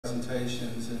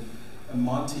presentations, and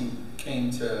Monty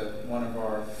came to one of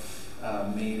our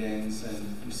meetings,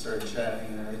 and we started chatting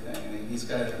and everything. And he's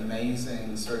got an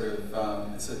amazing sort of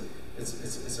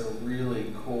it's a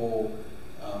really cool,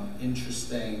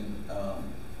 interesting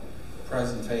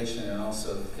presentation, and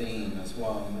also theme as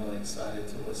well. I'm really excited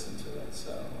to listen to it.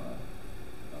 So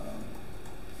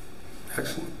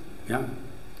excellent. Yeah.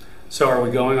 So are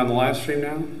we going on the live stream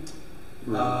now?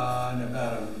 In about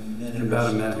a minute. In about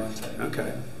a minute.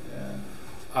 Okay.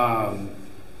 Yeah.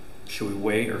 Should we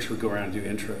wait, or should we go around and do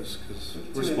intros? Because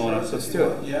we're small enough. Let's do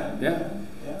it. Yeah.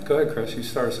 Go ahead, Chris. You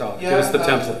start us off. Yeah, Give us the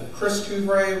template. Chris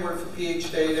Couvray, work for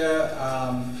PH Data.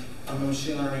 I'm a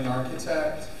machine learning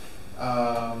architect.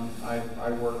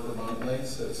 I work remotely,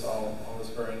 so it's always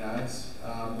very nice.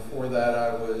 Before that,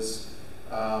 I was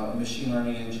a machine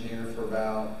learning engineer for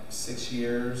about 6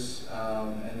 years,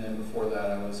 and then before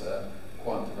that, I was a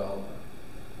quant developer.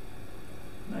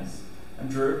 Nice. I'm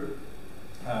Drew.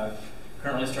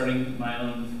 Currently starting my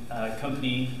own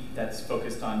company that's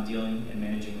focused on dealing and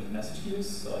managing with message queues,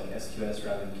 so like SQS,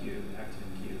 routing queue, active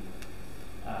queue.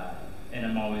 And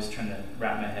I'm always trying to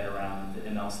wrap my head around the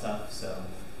ML stuff, so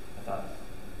I thought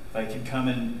if I could come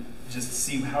and just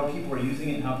see how people are using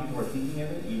it and how people are thinking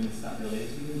of it, even if it's not related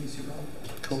to me, it would be super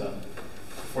helpful. Cool. So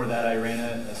before that, I ran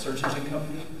a search engine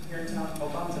company here in town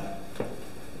called Bonzap.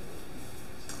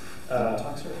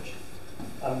 Talk search.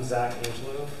 I'm Zach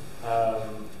Angelo.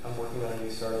 I'm working on a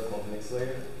new startup called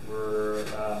Mixlayer. We're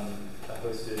a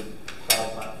hosted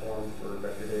cloud platform for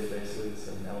vector databases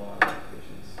and LLM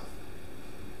applications.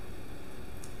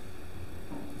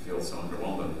 I feel so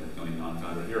underwhelmed with the only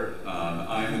non-founder here.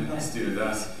 I'm Steven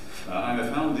Vest. I'm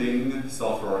a founding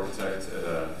software architect at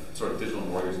a sort of digital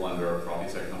mortgage lender, a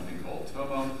property tech company called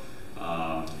Tomo.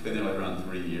 Been there like around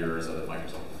 3 years. I was at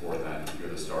Microsoft before that, and a few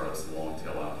other startups, the long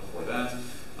tail out before that.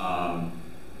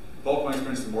 Bulk of my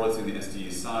experience is more in the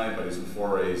SDE side, but I do some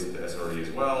forays into SRE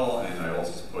as well, and I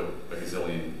also put a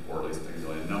gazillion, or at least a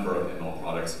gazillion number of ML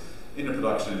products into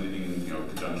production in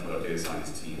conjunction with our data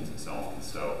science teams and so on.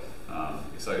 So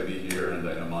excited to be here, and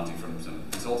I know Monty from some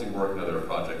consulting work and other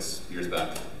projects years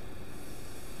back.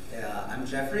 Yeah, I'm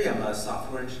Jeffrey. I'm a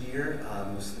software engineer,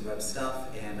 mostly web stuff,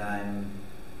 and I'm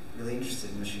really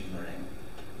interested in machine learning.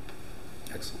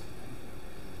 Excellent.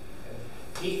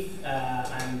 Keith,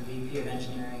 I'm VP of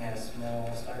Engineering at a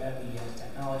small startup, ES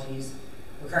Technologies.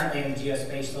 We're currently in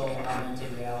geospatial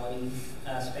augmented reality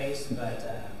space, but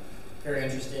very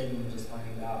interested in just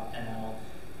learning about ML,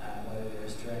 whether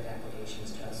there's direct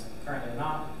applications to us currently or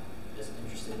not. Just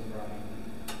interested in learning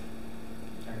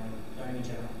in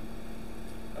general.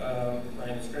 My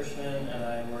name is Christian, and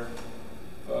I work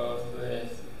both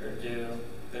with or do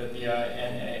a bit of BI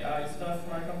and AI stuff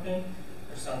for my company.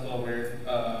 Which sounds a little weird,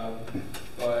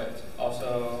 but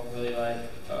also really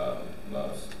like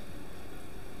most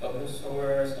open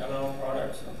source ML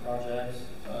products and projects.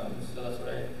 So that's what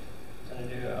I tend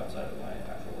to do outside of my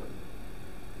actual work.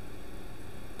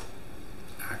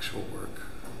 Actual work.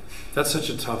 That's such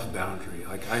a tough boundary.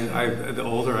 Like the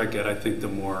older I get, I think the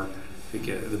more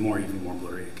even more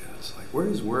blurry it gets. Like, where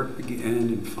does work begin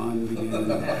and fun begin?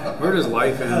 Where does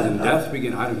life end and death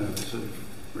begin? I don't know. It's sort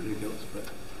of ridiculous, but.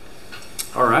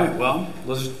 All right, well,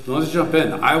 let's jump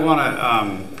in. I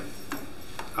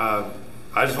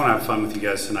just want to have fun with you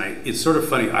guys tonight. It's sort of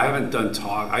funny. I haven't done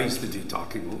talk. I used to do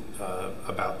talking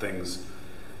about things.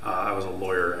 I was a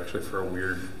lawyer actually for a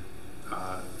weird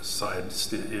side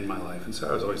stint in my life, and so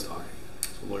I was always talking.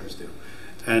 That's what lawyers do.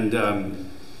 And then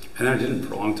I did it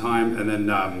for a long time. And then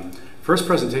first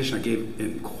presentation I gave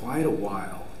in quite a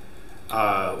while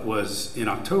was in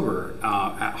October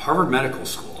at Harvard Medical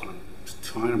School.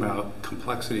 Talking about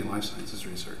complexity in life sciences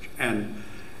research. And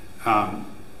that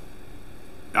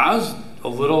was a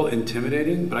little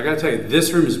intimidating, but I gotta tell you,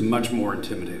 this room is much more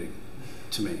intimidating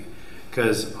to me,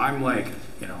 because I'm like,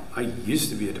 I used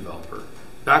to be a developer,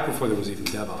 back before there was even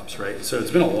DevOps, right? So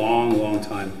it's been a long, long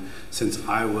time since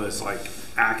I was like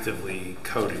actively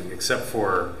coding, except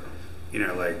for,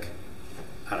 like,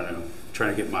 I don't know,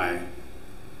 trying to get my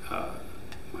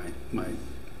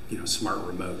smart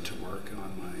remote to work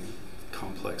on my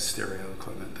complex stereo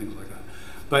equipment, things like that.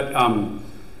 But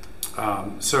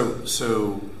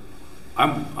so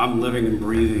I'm living and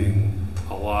breathing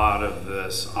a lot of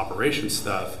this operation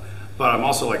stuff, but I'm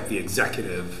also like the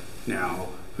executive now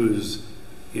who's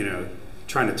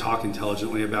trying to talk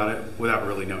intelligently about it without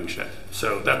really knowing shit.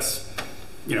 So that's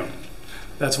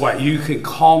why you can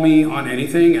call me on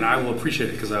anything and I will appreciate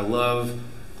it, because I love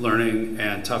learning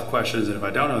and tough questions, and if I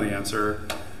don't know the answer,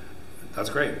 that's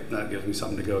great. That gives me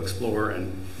something to go explore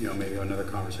and maybe another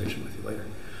conversation with you later.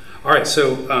 All right,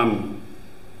 so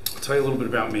tell you a little bit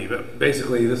about me, but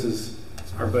basically this is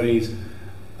our buddies.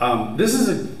 This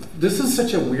is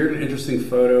such a weird and interesting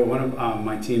photo. One of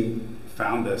my team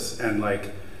found this and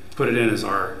like put it in as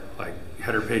our like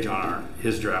header page on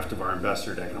his draft of our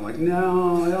investor deck. And I'm like,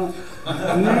 no,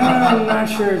 I'm not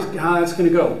sure how that's going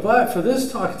to go. But for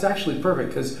this talk, it's actually perfect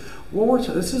because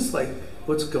this is like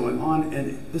what's going on,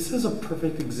 and this is a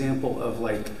perfect example of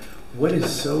like what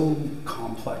is so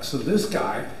complex. So this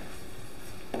guy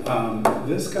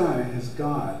has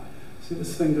got, see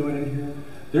this thing going in here?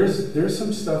 There's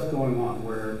some stuff going on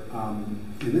where,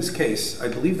 in this case, I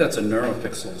believe that's a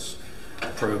neuropixels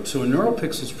probe. So a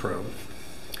neuropixels probe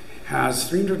has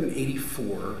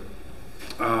 384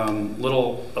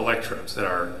 little electrodes that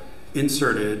are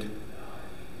inserted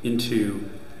into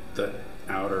the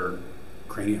outer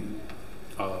cranium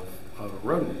of a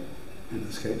rodent, in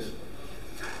this case.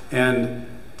 And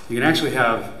you can actually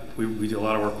have, we do a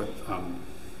lot of work with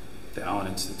the Allen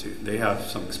Institute. They have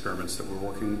some experiments that we're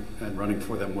working and running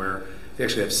for them where they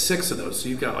actually have 6 of those. So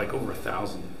you've got like over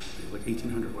 1,000, like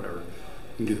 1,800, whatever.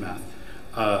 You can do the math.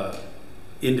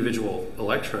 Individual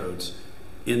electrodes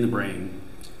in the brain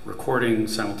recording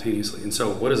simultaneously. And so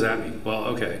what does that mean? Well,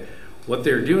 okay, what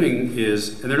they're doing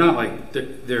is, and they're not like,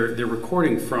 they're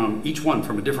recording from each one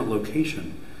from a different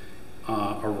location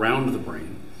around the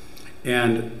brain.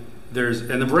 And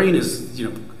the brain is,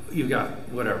 you've got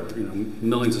whatever,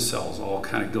 millions of cells all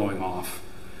kind of going off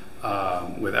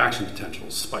with action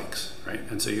potentials, spikes, right?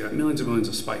 And so you have millions and millions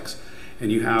of spikes.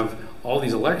 And you have all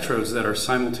these electrodes that are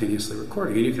simultaneously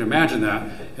recording. And you can imagine that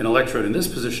an electrode in this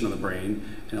position on the brain,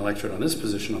 an electrode on this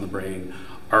position on the brain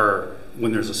are,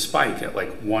 when there's a spike at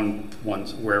like one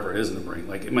wherever it is in the brain,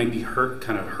 like it might be heard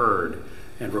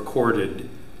and recorded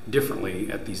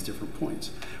differently at these different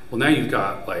points. Well, now you've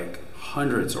got like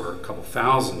hundreds or a couple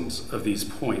thousands of these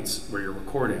points where you're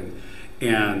recording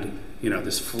and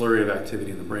this flurry of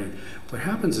activity in the brain. What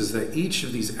happens is that each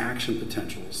of these action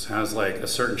potentials has like a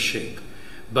certain shape,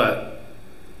 but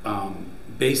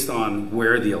based on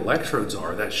where the electrodes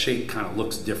are, that shape kind of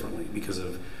looks differently because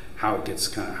of how it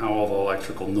gets how all the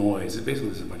electrical noise, it basically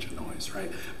is a bunch of noise,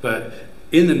 right? But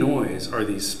in the noise are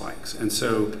these spikes. And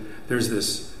so there's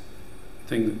this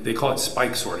thing, they call it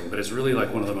spike sorting, but it's really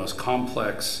like one of the most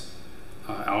complex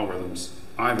algorithms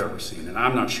I've ever seen. And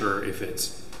I'm not sure if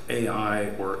it's AI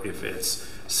or if it's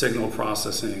signal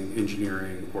processing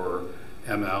engineering or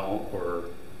ML or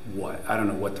what. I don't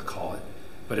know what to call it,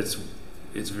 but it's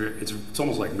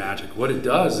almost like magic. What it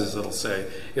does is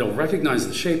it'll recognize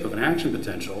the shape of an action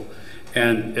potential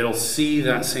and it'll see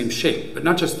that same shape, but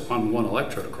not just on one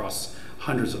electrode, across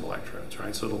hundreds of electrodes,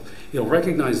 right? So it'll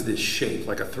recognize this shape,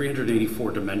 like a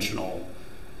 384 dimensional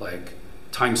like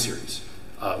time series.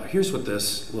 Here's what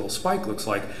this little spike looks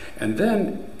like, and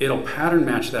then it'll pattern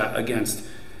match that against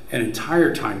an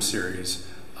entire time series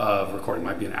of recording. It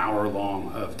might be an hour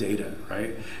long of data,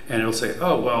 right? And it'll say,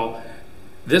 oh, well,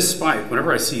 this spike,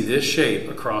 whenever I see this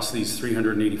shape across these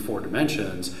 384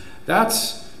 dimensions,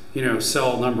 that's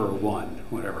cell number 1,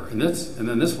 whatever, and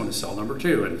then this one is cell number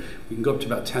 2, and we can go up to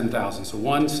about 10,000. So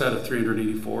one set of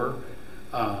 384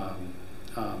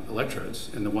 electrodes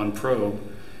in the one probe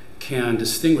can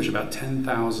distinguish about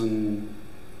 10,000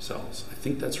 cells. I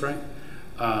think that's right.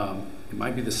 It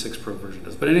might be the 6 probe version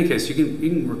does, but in any case, you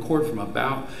can record from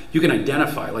you can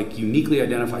identify, like uniquely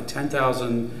identify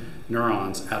 10,000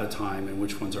 neurons at a time and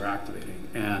which ones are activating,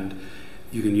 and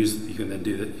you can then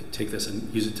take this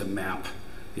and use it to map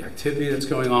the activity that's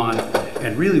going on.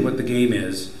 And really what the game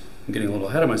is, I'm getting a little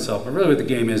ahead of myself, but really what the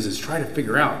game is try to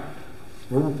figure out,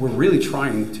 we're really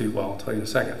trying to, well, I'll tell you in a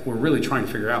second, we're really trying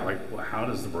to figure out like, well, how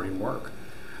does the brain work?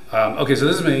 Okay, so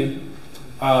this is me.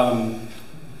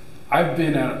 I've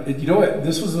been at,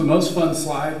 this was the most fun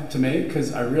slide to make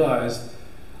because I realized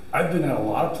I've been at a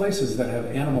lot of places that have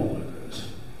animal logos.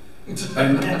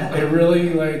 And it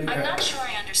really like... I'm not sure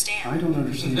I understand. I don't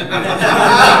understand.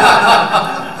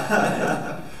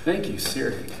 Thank you,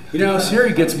 Siri.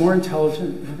 Siri gets more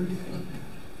intelligent every day.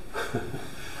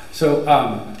 So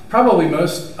probably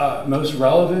most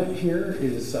relevant here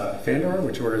is Fandor,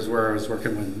 which was where I was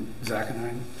working when Zach and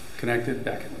I connected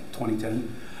back in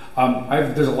 2010.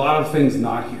 There's a lot of things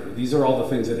not here. These are all the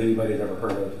things that anybody had ever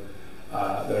heard of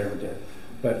that I ever did.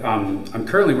 But I'm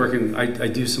currently working, I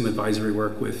do some advisory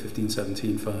work with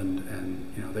 1517 Fund,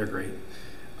 and they're great.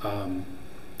 And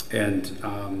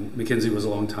McKinsey was a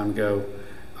long time ago.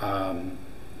 And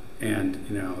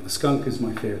the skunk is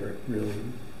my favorite, really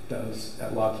does,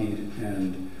 at Lockheed.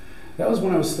 And that was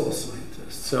when I was still a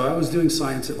scientist. So I was doing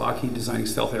science at Lockheed, designing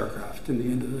stealth aircraft in the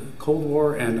end of the Cold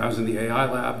War, and I was in the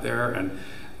AI lab there. And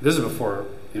this is before,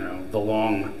 the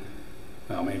long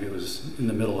well, maybe it was in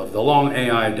the middle of the long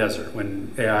AI desert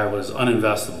when AI was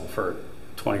uninvestable for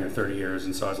 20 or 30 years.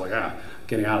 And so I was like,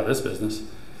 getting out of this business.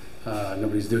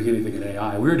 Nobody's doing anything in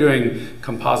AI. We were doing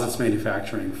composites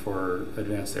manufacturing for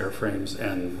advanced airframes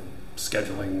and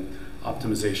scheduling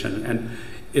optimization. And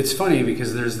it's funny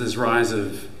because there's this rise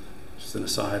of, just an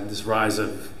aside, this rise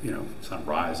of, it's not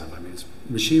rise of, it's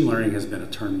machine learning has been a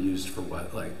term used for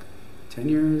what, like 10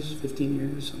 years, 15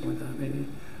 years, something like that maybe?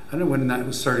 I don't know when that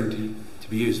was starting to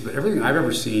be used, but everything I've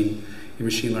ever seen in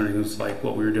machine learning was like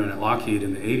what we were doing at Lockheed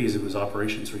in the 80s. It was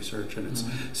operations research, and it's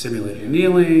simulated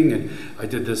annealing. And I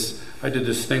did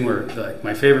this thing where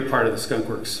my favorite part of the Skunk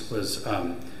Works was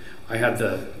I had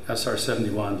the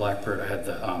SR-71 Blackbird. I had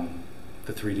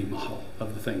the 3D model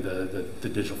of the thing, the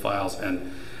digital files,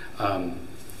 and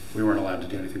we weren't allowed to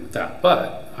do anything with that.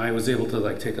 But I was able to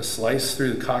like take a slice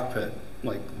through the cockpit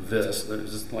like this.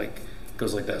 There's just like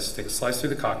goes like this. Take a slice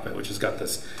through the cockpit, which has got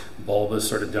this bulbous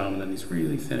sort of dome and then these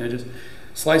really thin edges.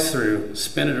 Slice through,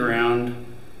 spin it around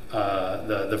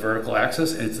the vertical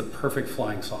axis, and it's a perfect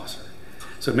flying saucer.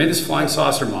 So I made this flying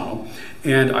saucer model,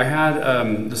 and I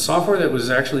had the software that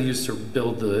was actually used to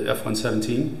build the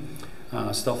F-117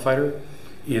 stealth fighter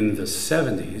in the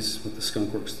 70s with the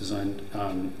Skunk Works design,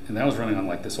 and that was running on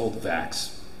like this old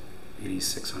VAX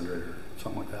 8600 or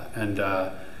something like that. And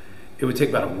it would take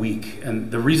about a week. And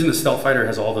the reason the stealth fighter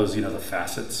has all those, the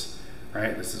facets,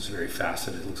 right? This is very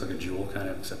faceted. It looks like a jewel kind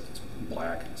of, except it's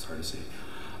black and it's hard to see.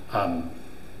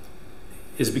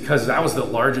 Is because that was the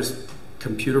largest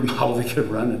computer model they could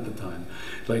run at the time.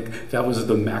 Like that was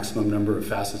the maximum number of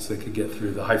facets they could get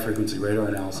through the high frequency radar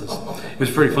analysis. It was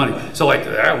pretty funny. So like,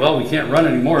 well, we can't run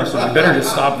anymore, so we better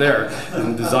just stop there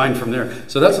and design from there.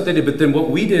 So that's what they did. But then what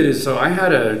we did is, so I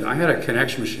had a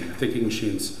connection machine, a thinking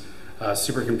machines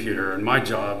supercomputer, and my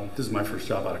job, this is my first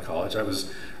job out of college, I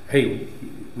was, hey,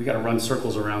 we got to run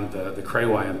circles around the Cray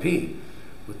YMP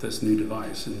with this new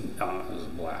device, and it was a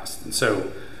blast. And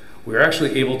so we were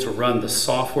actually able to run the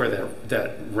software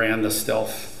that ran the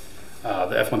stealth,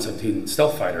 the F-117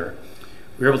 stealth fighter.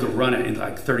 We were able to run it in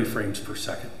like 30 frames per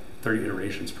second, 30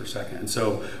 iterations per second. And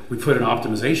so we put an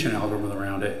optimization algorithm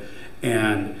around it,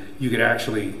 and you could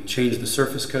actually change the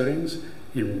surface coatings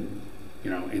in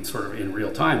sort of in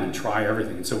real time and try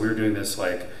everything. And so we were doing this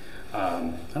like, I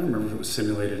don't remember if it was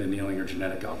simulated annealing or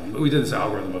genetic algorithm, but we did this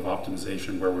algorithm of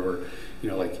optimization where we were,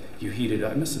 like you heat it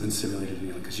up, it must have been simulated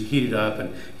annealing, because you heat it up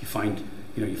and you find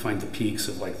the peaks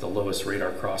of like the lowest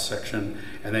radar cross section,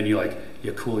 and then you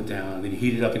cool it down, and then you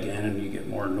heat it up again and you get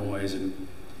more noise, and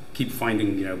keep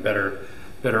finding, better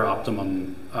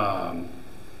optimum,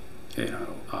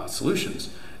 solutions.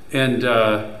 And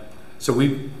so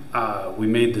we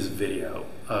made this video,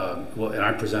 and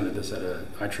I presented this at a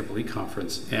IEEE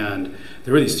conference, and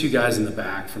there were these two guys in the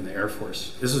back from the Air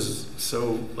Force. This is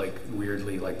so like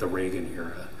weirdly like the Reagan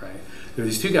era, right? There were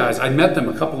these two guys. I met them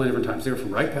a couple of different times. They were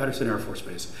from Wright-Patterson Air Force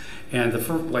Base, and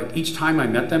each time I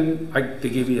met them, they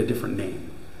gave me a different name.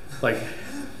 Like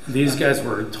these guys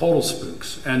were total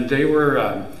spooks, and they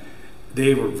were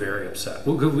very upset.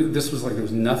 This was like, there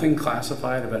was nothing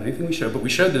classified about anything we showed, but we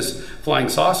showed this flying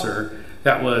saucer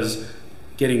that was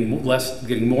getting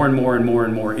more and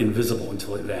more invisible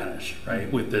until it vanished,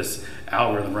 right? With this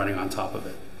algorithm running on top of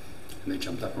it. And they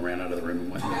jumped up and ran out of the room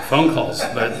and went and made phone calls.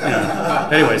 But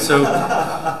anyway, so,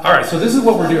 all right, so this is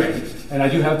what we're doing. And I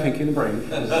do have Pinky and the Brain.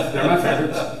 They're my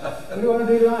favorites. What do you want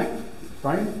to do tonight,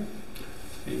 Brian?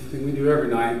 Anything we do every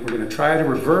night, we're going to try to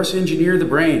reverse engineer the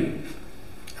brain.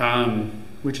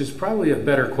 Which is probably a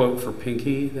better quote for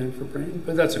Pinky than for Brain,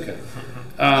 but that's okay.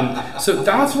 So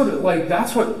that's what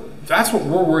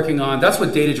we're working on. That's what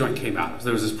DataJoint came out of.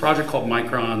 There was this project called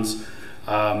Microns,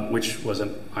 which was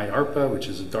an IARPA, which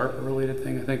is a DARPA-related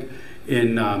thing, I think,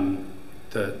 in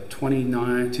the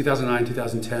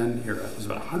 2009-2010 era. It was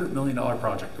about a $100 million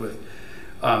project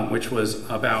which was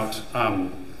about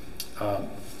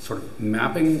sort of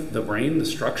mapping the brain, the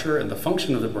structure and the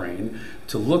function of the brain,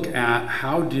 to look at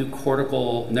how do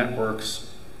cortical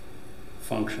networks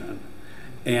function,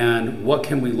 and what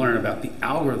can we learn about the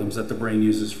algorithms that the brain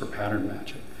uses for pattern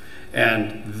matching.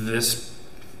 And this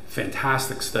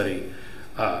fantastic study,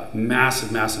 massive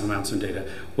amounts of data.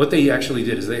 What they actually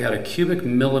did is they had a cubic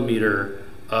millimeter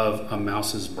of a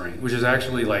mouse's brain, which is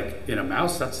actually like, in a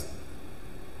mouse,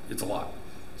 it's a lot.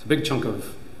 It's a big chunk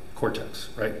of cortex,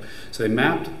 right? So they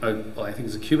mapped, I think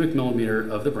it's a cubic millimeter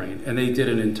of the brain, and they did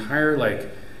an entire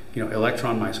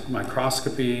electron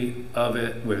microscopy of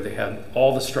it, where they had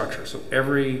all the structure. So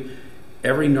every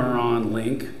neuron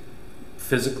link,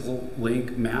 physical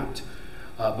link mapped.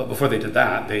 But before they did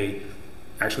that, they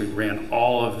actually ran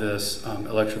all of this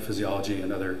electrophysiology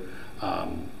and other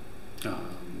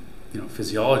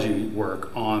physiology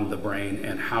work on the brain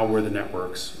and how were the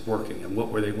networks working and what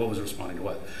was responding to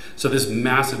what. So this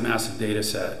massive data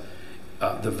set,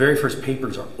 the very first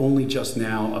papers are only just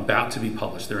now about to be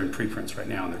published. They're in preprints right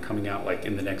now and they're coming out like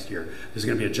in the next year. There's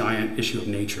going to be a giant issue of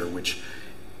Nature which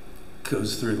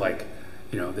goes through like,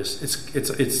 this,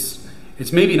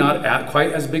 it's maybe not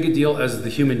quite as big a deal as the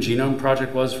Human Genome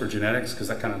Project was for genetics, because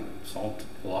that kind of solved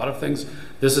a lot of things.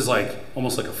 This is like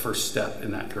almost like a first step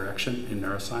in that direction in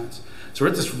neuroscience. So we're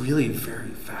at this really very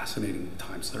fascinating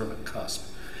time, sort of a cusp.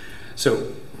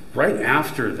 So right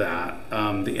after that,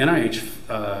 the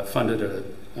NIH funded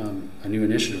a new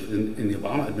initiative in the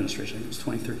Obama administration. It was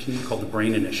 2013, called the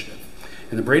Brain Initiative.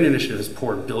 And the Brain Initiative has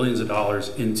poured billions of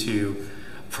dollars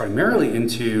primarily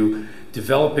into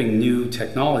developing new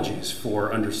technologies for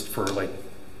like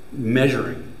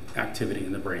measuring activity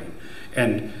in the brain.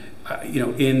 And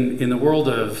in the world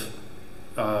of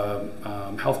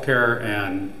healthcare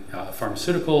and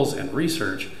pharmaceuticals and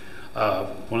research,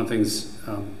 one of the things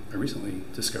I recently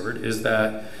discovered is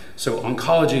that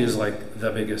oncology is like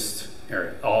the biggest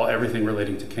area, everything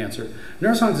relating to cancer.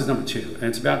 Neuroscience is number 2, and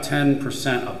it's about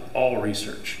 10% of all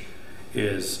research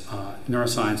is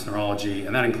neuroscience, neurology,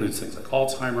 and that includes things like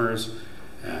Alzheimer's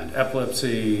and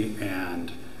epilepsy and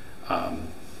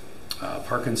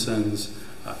Parkinson's,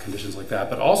 conditions like that,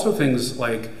 but also things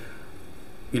like,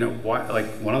 like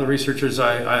one of the researchers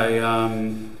I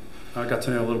got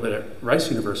to know a little bit at Rice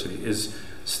University is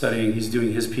studying, he's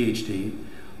doing his PhD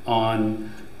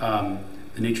on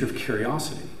the nature of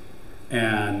curiosity.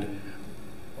 And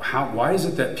why is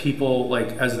it that people, like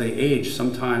as they age,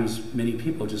 sometimes many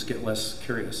people just get less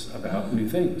curious about new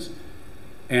things?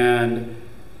 And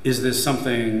is this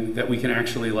something that we can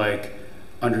actually like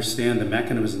understand the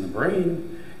mechanisms in the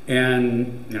brain?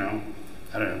 And,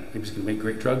 I don't know, maybe it's going to make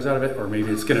great drugs out of it, or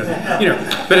maybe it's going to,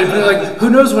 but like, who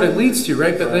knows what it leads to,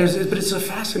 right? But it's a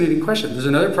fascinating question. There's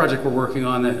another project we're working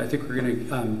on that I think we're going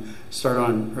to start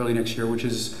on early next year, which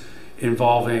is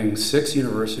involving 6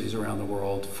 universities around the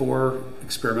world, 4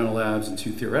 experimental labs and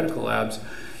 2 theoretical labs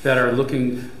that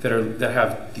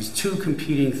have these 2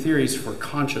 competing theories for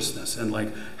consciousness, and like,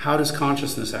 how does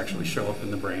consciousness actually show up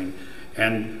in the brain?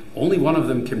 And only one of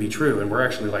them can be true, and we're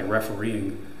actually like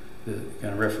referee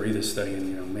this study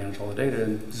and manage all the data,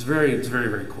 and it's very,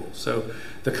 very cool. So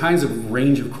the kinds of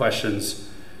range of questions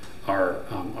are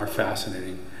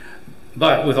fascinating.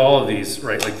 But with all of these,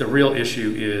 right, like the real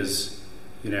issue is,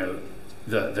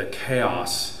 the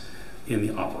chaos in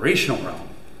the operational realm,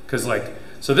 because like,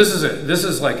 so this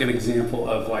is like an example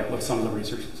of like what some of the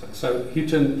research is like. So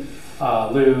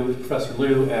Professor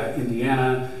Liu at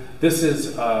Indiana. This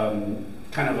is kind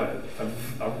of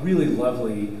a really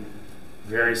lovely,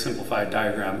 very simplified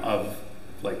diagram of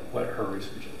like what her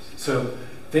research is. So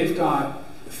they've got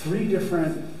 3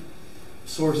 different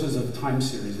sources of time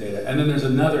series data, and then there's a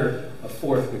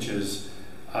 4th, which is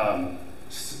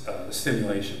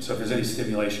stimulation. So if there's any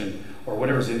stimulation or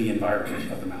whatever's in the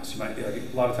environment of the mouse, you might be like,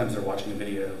 a lot of times they're watching a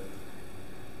video.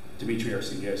 Dimitri, our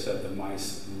CEO, said the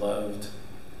mice loved.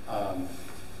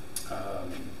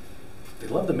 They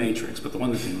love the Matrix, but the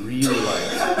one that they really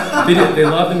liked, they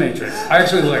love the Matrix. I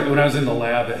actually, like, when I was in the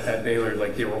lab at Baylor,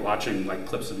 like, they were watching like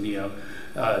clips of Neo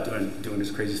doing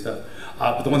this crazy stuff.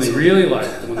 But the one they really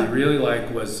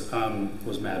liked was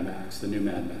Mad Max, the new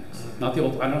Mad Max. Not the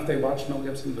old. I don't know if they watched Mel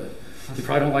Gibson, but they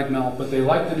probably don't like Mel, but they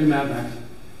like the new Mad Max.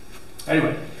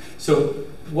 Anyway, so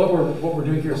what we're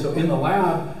doing here. So in the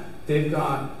lab, they've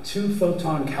got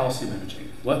 2-photon calcium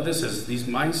imaging. What this is, these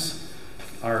mice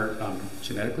are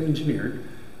genetically engineered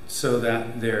so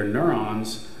that their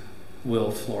neurons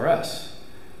will fluoresce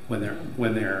when they're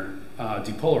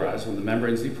depolarized. When the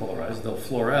membrane's depolarized, they'll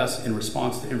fluoresce in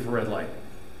response to infrared light.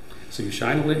 So you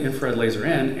shine an infrared laser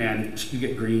in, and you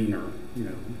get green or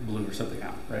blue or something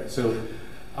out, right? So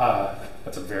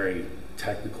that's a very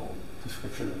technical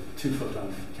description of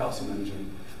 2-photon calcium imaging.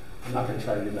 I'm not going to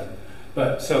try to do that.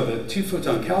 But so the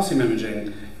 2-photon calcium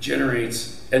imaging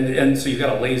generates, and so you've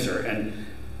got a laser, and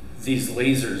these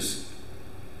lasers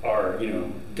are,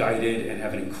 guided and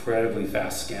have an incredibly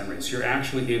fast scan rate. So you're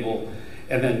actually able,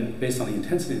 and then based on the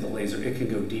intensity of the laser, it can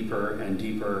go deeper and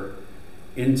deeper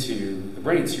into the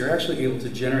brain. So you're actually able to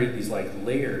generate these like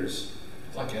layers.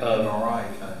 It's like an MRI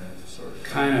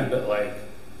kind of,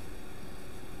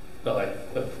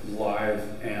 but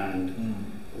live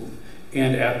and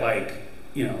at like,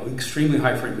 extremely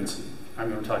high frequency. I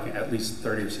mean, we're talking at least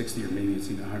 30 or 60, or maybe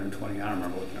it's even 120. I don't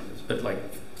remember what the number is, but like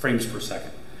frames per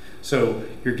second. So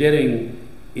you're getting,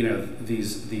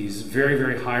 these very,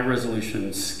 very high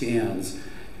resolution scans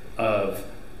of,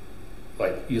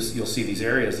 like, you'll see these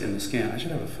areas in the scan. I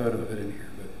should have a photo of it in here,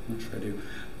 but I'm not sure I do.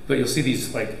 but you'll see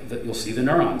these you'll see the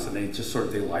neurons, and they just sort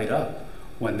of they light up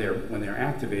when they're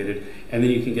activated, and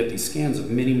then you can get these scans of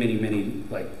many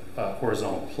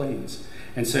horizontal planes,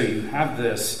 and so you have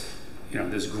this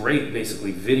this great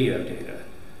basically video data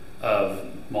of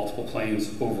multiple planes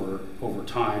over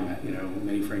time at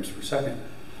many frames per second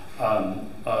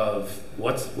of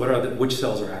which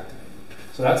cells are activated.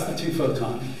 So that's the 2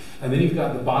 photon, and then you've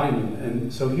got the body movement.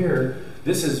 And so here,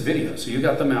 this is video. So you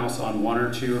got the mouse on 1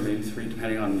 or 2 or maybe 3,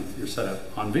 depending on your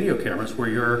setup, on video cameras where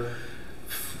you're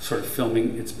sort of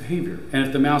filming its behavior. And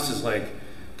if the mouse is like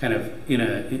kind of in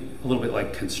a little bit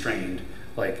like constrained,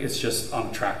 like it's just on a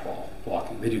trackball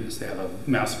walking. They do this. They have a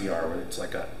mouse VR where it's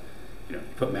like you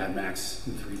put Mad Max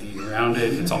in 3D around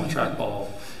it. It's on the trackball,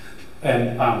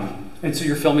 and so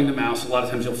you're filming the mouse. A lot of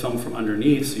times you'll film from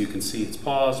underneath, so you can see its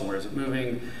paws and where is it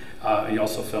moving. And you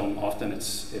also film often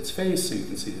its face, so you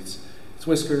can see its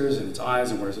whiskers and its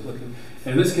eyes and where is it looking.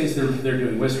 And in this case, they're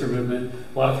doing whisker movement.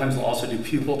 A lot of times they'll also do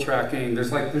pupil tracking.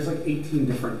 There's like 18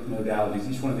 different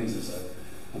modalities. Each one of these is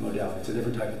a modality. It's a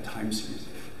different type of time series.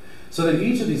 So then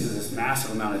each of these is this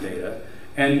massive amount of data,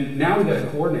 and now we've got to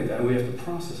coordinate that, and we have to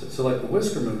process it. So like the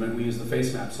whisker movement, we use the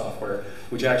face map software,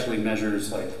 which actually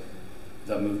measures like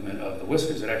the movement of the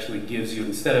whiskers. It actually gives you,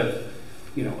 instead of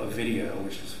a video,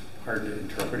 which is hard to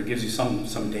interpret, it gives you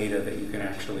some data that you can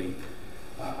actually,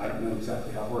 I don't know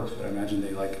exactly how it works, but I imagine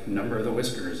they like number the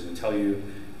whiskers and tell you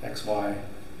X, Y,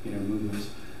 movements.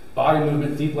 Body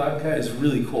movement, Deep Lab Cat is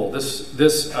really cool.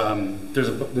 There's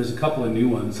a couple of new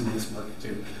ones in this market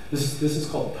too. This is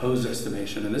called pose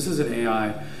estimation, and this is an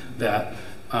AI that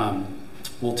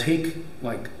will take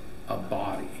like a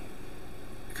body.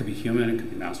 It could be human, it could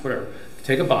be mouse, whatever.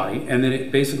 Take a body, and then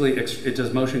it basically it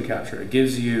does motion capture. It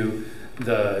gives you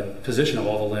the position of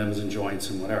all the limbs and joints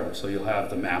and whatever. So you'll have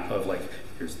the map of like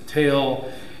here's the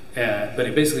tail, but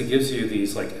it basically gives you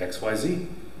these like X, Y, Z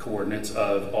coordinates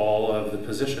of all of the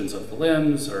positions of the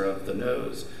limbs or of the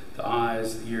nose, the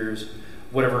eyes, the ears,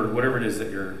 whatever it is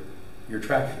that you're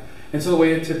tracking. And so the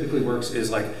way it typically works is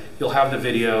like you'll have the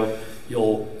video,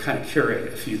 you'll kind of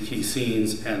curate a few key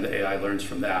scenes, and the AI learns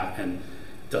from that and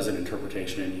does an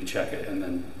interpretation, and you check it, and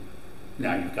then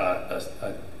now you've got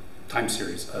a time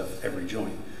series of every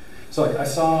joint. So like I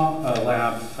saw a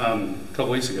lab a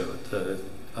couple weeks ago at the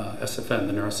SFN,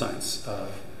 the Neuroscience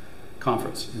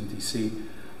conference in DC.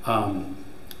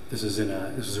 This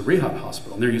was a rehab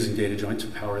hospital, and they're using data joint to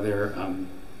power their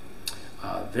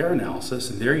analysis,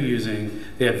 and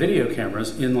they have video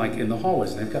cameras in the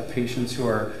hallways, and they've got patients who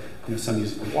are some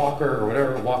using a walker or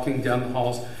whatever, walking down the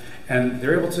halls, and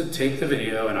they're able to take the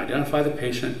video and identify the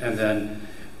patient, and then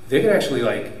they could actually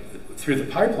through the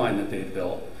pipeline that they've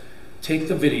built, take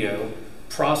the video,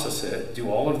 process it, do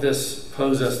all of this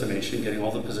pose estimation, getting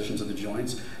all the positions of the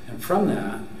joints, and from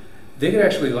that they could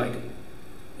actually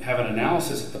have an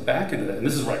analysis at the back end of that, and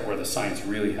this is right where the science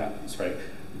really happens, right?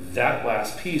 That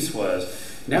last piece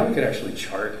was, now we could actually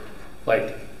chart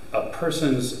a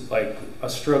person's a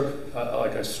stroke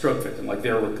victim,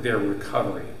 their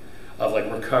recovery of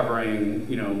recovering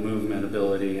movement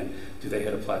ability, and do they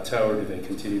hit a plateau or do they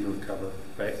continue to recover,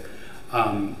 right?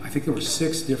 I think there were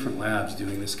 6 different labs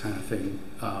doing this kind of thing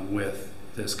with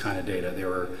this kind of data.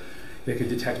 They could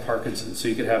detect Parkinson's, so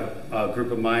you could have a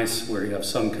group of mice where you have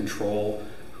some control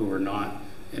who were not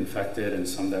infected and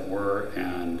some that were,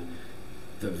 and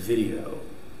the video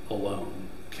alone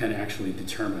can actually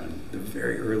determine the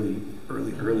very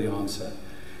early onset.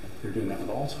 They're doing that with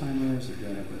Alzheimer's, they're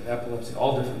doing it with epilepsy,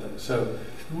 all different things. So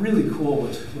really cool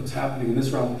what's happening in this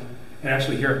realm. And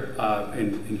actually here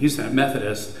in Houston at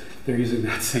Methodist, they're using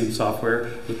that same software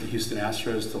with the Houston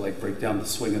Astros to break down the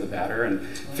swing of the batter and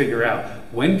figure out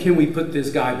when can we put this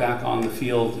guy back on the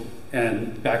field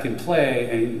and back in play,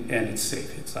 and it's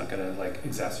safe. It's not going to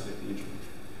exacerbate the injury.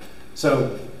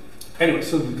 So anyway,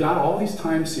 so we've got all these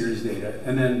time series data,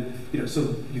 and then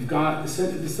so you've got this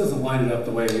doesn't line it up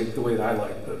the way that I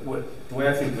like, but the way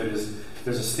I think of it is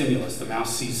there's a stimulus. The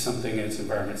mouse sees something in its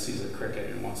environment, sees a cricket,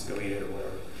 and wants to go eat it or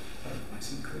whatever. I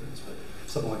see crickets, but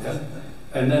something like that.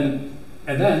 And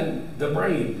then the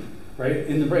brain, right?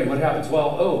 In the brain, what happens?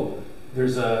 Well,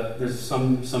 there's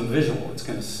some visual. It's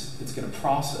gonna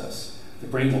process. The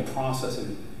brain will process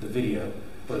the video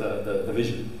or the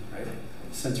vision, right?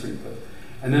 The sensory input,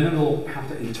 and then it'll have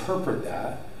to interpret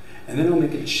that, and then it'll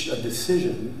make a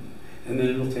decision, and then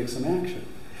it'll take some action,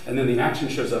 and then the action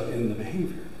shows up in the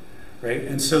behavior, right?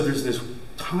 And so there's this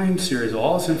time series of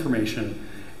all this information,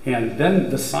 and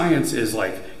then the science is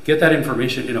get that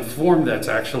information in a form that's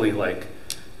actually that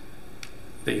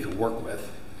you can work with.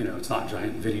 It's not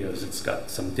giant videos. It's got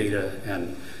some data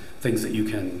and things that you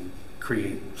can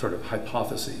create sort of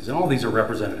hypotheses. And all these are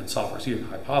represented in software. So you have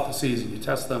hypotheses, and you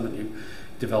test them, and you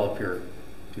develop your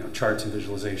charts and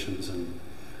visualizations and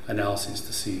analyses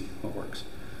to see what works.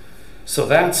 So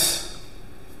that's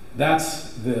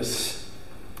this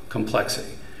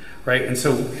complexity, right? And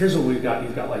so here's what we've got.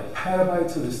 You've got like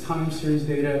petabytes of this time series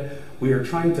data. We are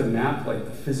trying to map like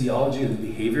the physiology and the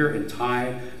behavior and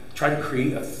try to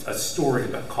create a story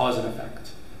about cause and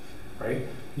effect, right?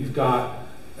 You've got,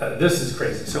 this is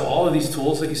crazy. So all of these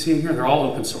tools that you see in here, they're all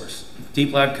open source.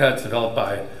 Deep Lab Cuts developed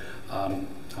by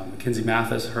Mackenzie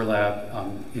Mathis, her lab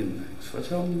in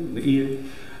Switzerland, the EU,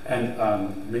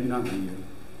 and maybe not the EU,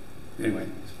 anyway,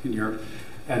 in Europe.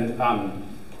 And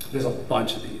there's a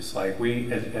bunch of these. Like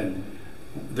and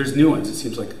there's new ones, it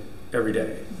seems like every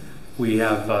day. We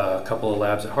have a couple of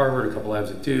labs at Harvard, a couple of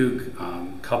labs at Duke, a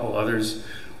couple others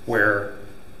where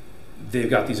they've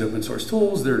got these open source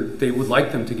tools. They would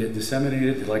like them to get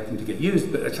disseminated, they'd like them to get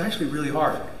used, but it's actually really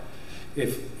hard.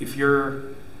 If you're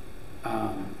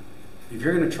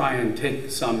going to try and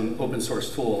take some open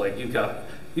source tool, like you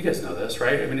guys know this,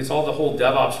 right? I mean, it's all the whole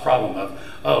DevOps problem of,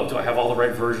 oh, do I have all the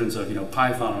right versions of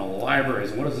Python and all the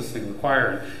libraries, and what does this thing require?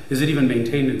 And is it even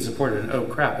maintained and supported? And oh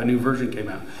crap, a new version came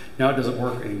out. Now it doesn't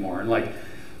work anymore. And like,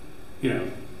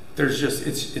 there's just,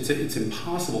 it's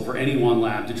impossible for any one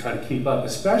lab to try to keep up,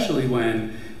 especially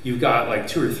when you've got like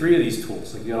 2 or 3 of these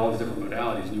tools, like you got all these different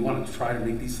modalities, and you want to try to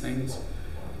make these things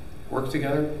work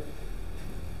together.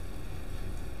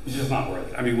 It's just not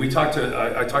worth it. I mean, I talked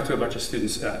to a bunch of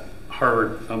students at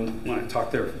Harvard when I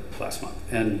talked there last month,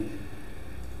 and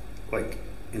like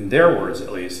in their words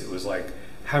at least, it was like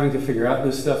having to figure out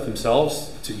this stuff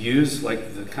themselves to use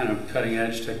like the kind of cutting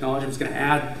edge technology was going to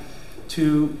add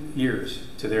 2 years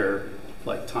to their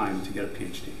like time to get a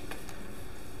PhD.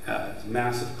 It's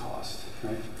massive cost,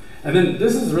 right? And then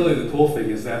this is really the cool thing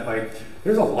is that like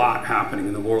there's a lot happening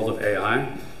in the world of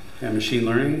AI and machine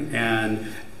learning, and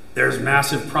there's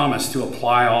massive promise to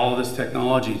apply all of this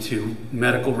technology to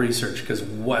medical research, because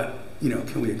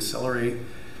can we accelerate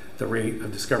the rate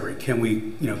of discovery? Can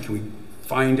we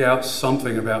find out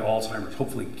something about Alzheimer's,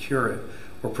 hopefully cure it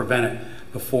or prevent it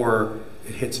before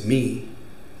it hits me,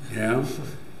 and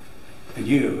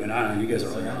you, and I don't know, you guys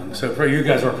are all young, so you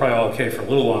guys are probably all okay for a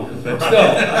little longer, but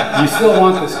still, you still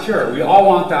want this cure. We all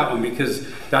want that one, because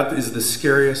that is the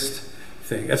scariest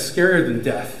thing. It's scarier than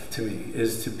death to me,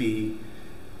 is to be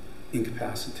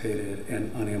incapacitated and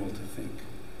unable to think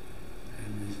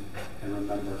and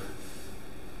remember.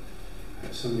 I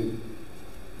have so many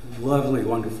lovely,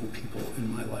 wonderful people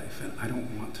in my life, and I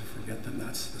don't want to forget them.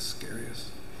 That's the scariest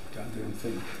goddamn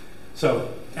thing. So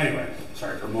anyway,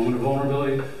 sorry for a moment of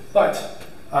vulnerability, but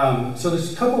so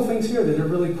there's a couple of things here that are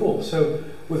really cool. So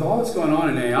with all that's going on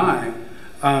in AI,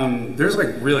 there's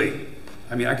like really,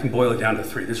 I mean, I can boil it down to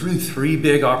 3. There's really 3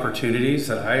 big opportunities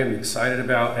that I am excited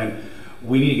about, and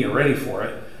we need to get ready for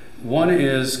it. One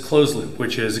is closed loop,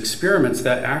 which is experiments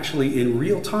that actually in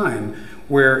real time,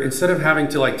 where instead of having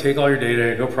to like take all your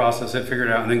data, go process it, figure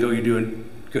it out, and then go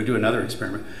do another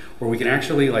experiment, where we can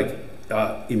actually like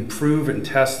improve and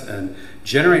test and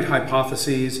generate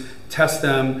hypotheses, test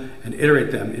them, and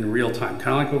iterate them in real time. Kind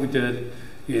of like what we did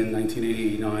in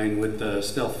 1989 with the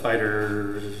stealth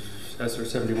fighter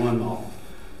SR-71 model,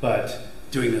 but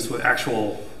doing this with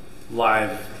actual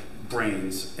live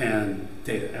brains and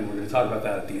data, and we're going to talk about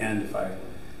that at the end if I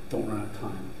don't run out of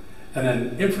time. And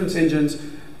then inference engines,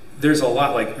 there's a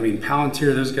lot, like, I mean,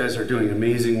 Palantir, those guys are doing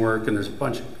amazing work, and there's a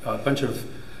bunch of,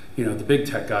 the big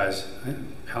tech guys,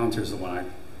 Palantir's the one I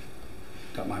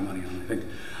got my money on, I think,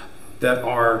 that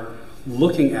are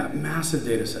looking at massive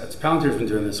data sets. Palantir's been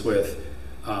doing this with,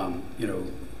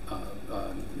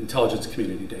 intelligence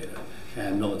community data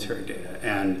and military data,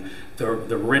 and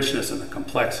the richness and the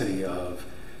complexity of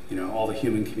all the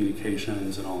human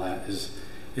communications and all that is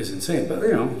insane. But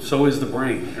so is the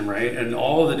brain, right? And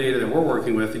all of the data that we're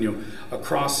working with,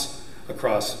 across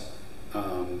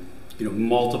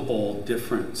multiple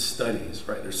different studies,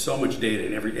 right? There's so much data,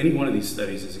 and any one of these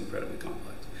studies is incredibly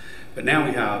complex. But now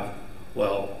we have,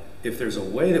 if there's a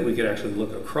way that we could actually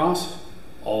look across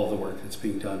all of the work that's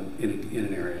being done in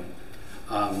an area,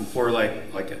 or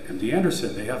like at MD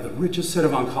Anderson, they have the richest set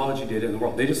of oncology data in the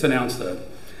world. They just announced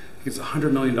it's a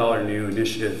 $100 million new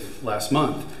initiative last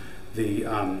month.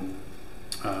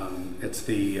 It's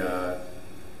the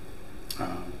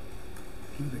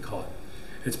what do they call it?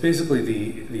 It's basically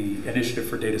the initiative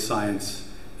for data science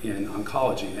in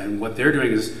oncology, and what they're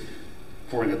doing is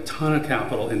pouring a ton of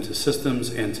capital into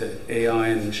systems, into AI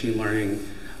and machine learning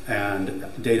and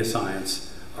data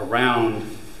science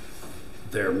around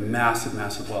their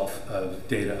massive wealth of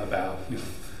data about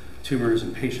tumors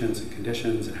and patients and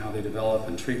conditions and how they develop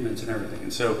and treatments and everything.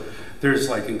 And so there's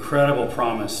like incredible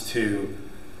promise to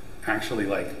actually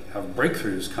like have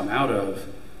breakthroughs come out of,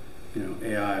 you know,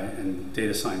 AI and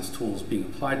data science tools being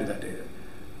applied to that data.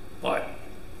 But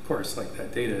of course, like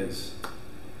that data is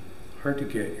hard to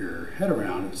get your head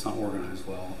around if it's not organized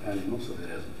well, and most of it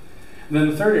isn't. And then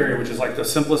the third area, which is like the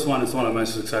simplest one, is the one I'm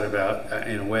most excited about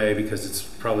in a way because it's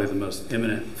probably the most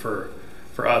imminent for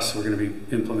us. We're going to be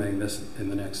implementing this in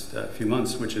the next few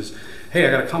months, which is, hey,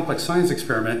 I got a complex science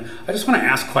experiment. I just want to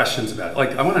ask questions about it.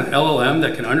 Like I want an LLM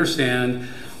that can understand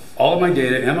all of my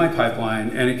data and my pipeline,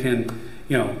 and it can,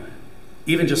 you know,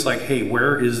 even just like, hey,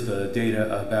 where is the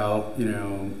data about, you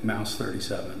know, mouse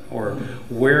 37? Or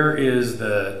where is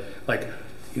the, like,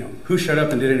 you know, who showed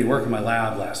up and did any work in my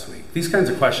lab last week? These kinds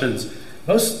of questions,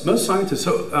 most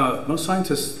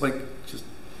scientists like just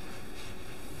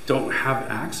don't have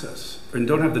access and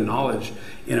don't have the knowledge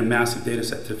in a massive data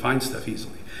set to find stuff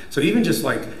easily. So even just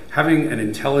like having an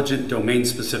intelligent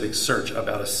domain-specific search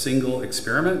about a single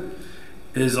experiment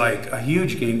is like a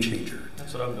huge game changer.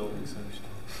 That's what I'm building. So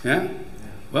yeah?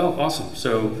 Well, awesome.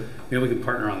 So maybe we can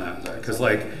partner on that, because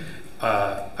like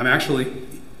I'm actually,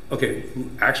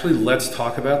 let's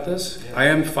talk about this. Yeah. I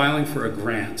am filing for a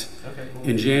grant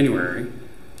in January,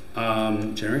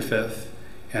 January 5th,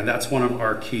 and that's one of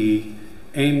our key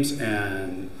aims,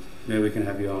 and maybe we can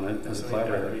have you on it as a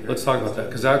collaborator. Let's talk about that,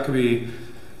 because that could be,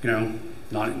 you know,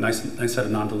 nice set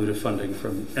of non-dilutive funding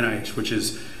from NIH, which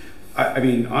is, I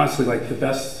mean, honestly, like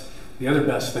the other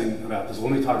best thing about this,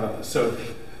 let me talk about this. So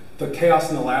the chaos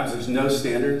in the labs, there's no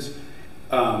standards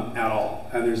at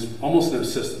all, and there's almost no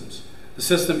systems. The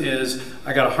system is,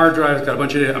 I got a hard drive, it's got a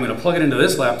bunch of data, I'm gonna plug it into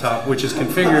this laptop, which is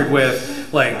configured with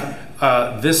like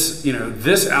this, you know,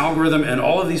 this algorithm and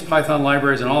all of these Python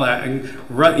libraries and all that, and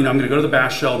run, you know, I'm gonna go to the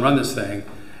bash shell, run this thing,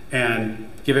 and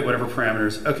give it whatever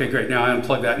parameters. Okay, great, now I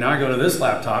unplug that. Now I go to this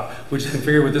laptop, which is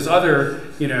configured with this other,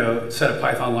 you know, set of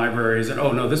Python libraries, and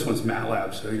oh no, this one's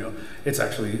MATLAB, so, you know, it's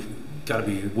actually gotta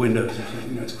be Windows,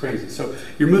 you know, it's crazy. So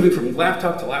you're moving from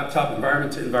laptop to laptop,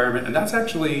 environment to environment, and that's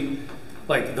actually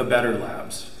like the better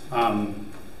labs.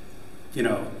 You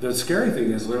know, the scary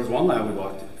thing is there was one lab we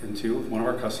walked into with one of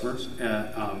our customers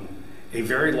at a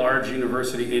very large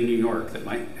university in New York that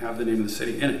might have the name of the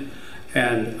city in it.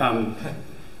 And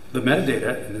the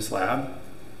metadata in this lab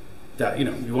that, you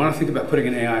know, you want to think about putting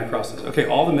an AI across this. Okay,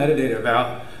 all the metadata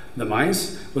about the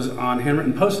mice was on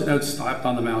handwritten Post-it notes slapped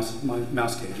on the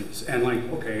mouse cages. And like,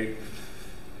 okay,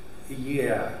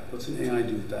 yeah, what's an AI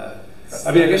do with that?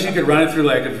 I mean, I guess you could run it through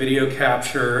like a video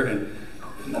capture and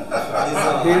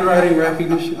handwriting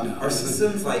recognition. No. Are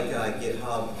systems like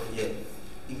GitHub or Git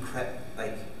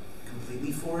like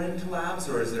completely foreign to labs,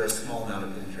 or is there a small amount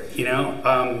of penetration? You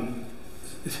know,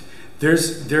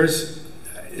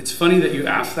 it's funny that you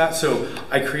asked that. So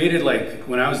I created, like,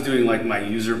 when I was doing like my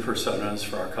user personas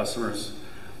for our customers,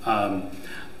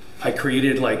 I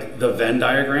created like the Venn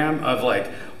diagram of like,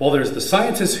 well, there's the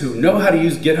scientists who know how to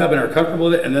use GitHub and are comfortable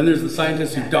with it, and then there's the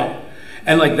scientists who don't.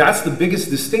 And like that's the biggest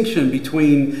distinction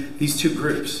between these two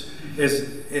groups.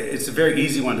 It's a very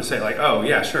easy one to say like, oh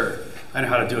yeah, sure, I know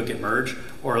how to do a git merge,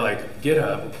 or like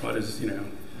GitHub, what is, you know,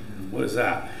 what is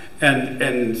that? And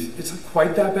it's not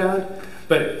quite that bad,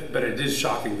 but it is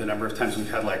shocking the number of times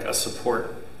we've had like a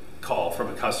support call from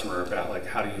a customer about like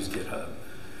how to use GitHub.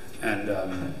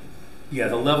 And yeah,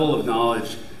 the level of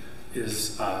knowledge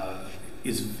is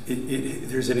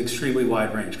there's an extremely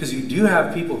wide range, because you do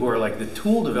have people who are like the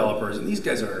tool developers, and these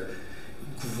guys are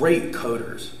great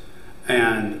coders,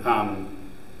 and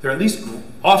they're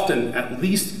often at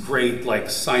least great like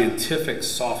scientific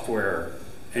software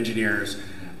engineers,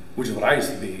 which is what I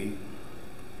used to be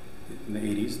in the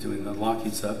 80s doing the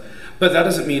Lockheed stuff. But that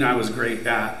doesn't mean I was great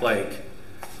at like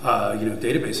you know,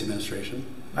 database administration.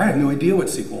 I had no idea what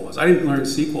SQL was. I didn't learn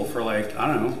SQL for like, I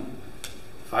don't know,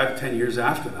 5 to 10 years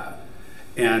after that.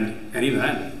 And even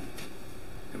then,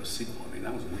 it was SQL. I mean,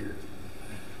 that was weird.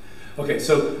 Okay,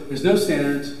 so there's no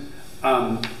standards.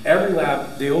 Every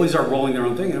lab, they always are rolling their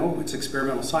own thing. You know, it's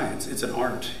experimental science. It's an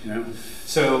art, you know.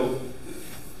 So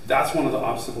that's one of the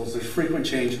obstacles. There's frequent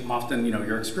change. Often, you know,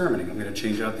 you're experimenting. I'm going to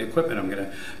change out the equipment. I'm going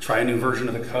to try a new version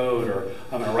of the code, or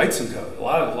I'm going to write some code. A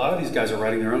lot of these guys are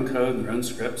writing their own code and their own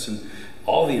scripts, and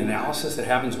all the analysis that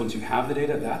happens once you have the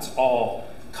data, that's all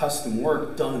custom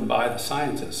work done by the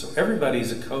scientists. So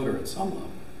everybody's a coder at some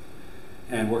level,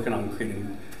 and working on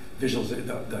creating visuals,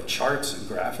 the charts and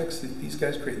graphics that these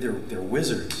guys create. They're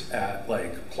wizards at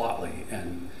like Plotly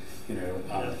and, you know,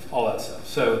 all that stuff.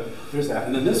 So there's that.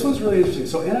 And then this one's really interesting.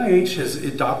 So NIH has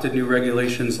adopted new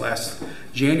regulations last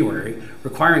January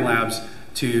requiring labs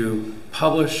to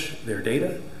publish their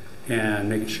data and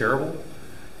make it shareable.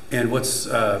 And what's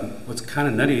kind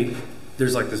of nutty,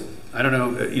 there's like this, I don't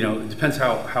know, it depends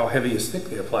how heavy a stick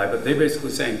they apply, but they're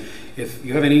basically saying if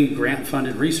you have any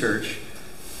grant-funded research,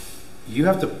 you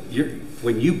have to,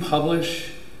 when you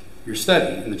publish your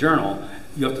study in the journal,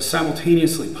 you have to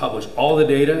simultaneously publish all the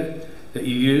data that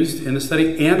you used in the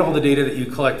study and all the data that you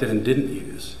collected and didn't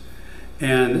use.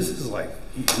 And this is like,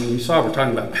 you saw we're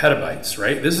talking about petabytes,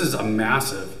 right? This is a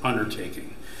massive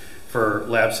undertaking for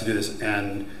labs to do this.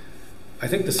 And I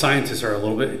think the scientists are a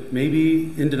little bit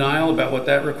maybe in denial about what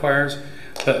that requires,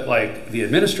 but like the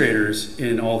administrators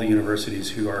in all the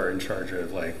universities who are in charge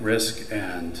of like risk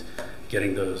and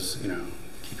getting those,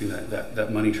 keeping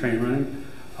that money train running,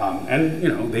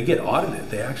 and they get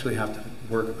audited. They actually have to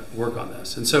work on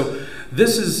this. And so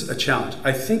this is a challenge.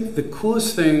 I think the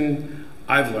coolest thing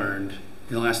I've learned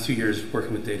in the last 2 years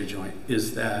working with DataJoint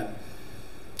is that,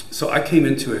 so I came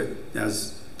into it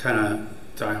as kind of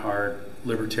diehard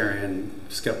libertarian,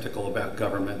 skeptical about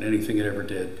government and anything it ever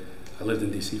did. I lived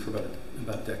in DC for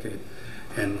about a decade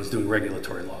and was doing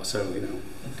regulatory law, so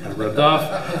kind of rubbed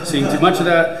off, seeing too much of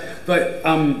that. But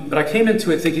I came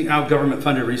into it thinking,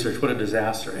 government-funded research, what a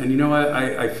disaster. And you know what?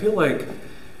 I feel like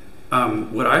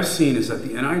what I've seen is that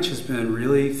the NIH has been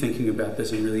really thinking about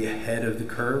this and really ahead of the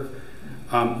curve.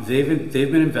 They've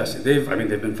been investing. They've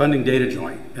been funding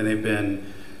DataJoint, and they've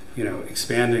been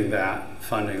expanding that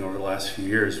funding over the last few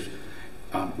years.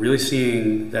 Really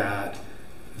seeing that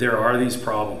there are these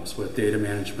problems with data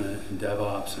management and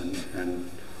DevOps and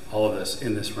all of this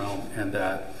in this realm, and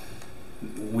that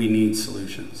we need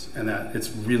solutions, and that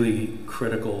it's really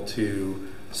critical to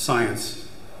science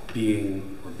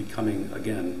being or becoming,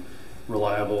 again,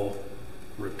 reliable,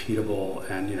 repeatable,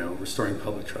 and restoring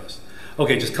public trust.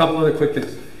 Okay, just a couple other quick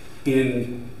things.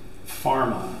 In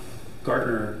pharma,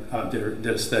 Gartner did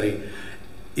a study.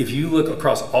 If you look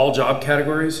across all job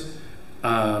categories,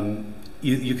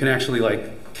 you can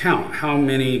actually count how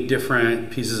many different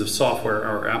pieces of software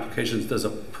or applications does a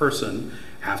person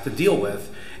have to deal with.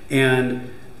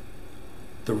 And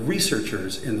the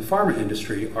researchers in the pharma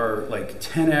industry are like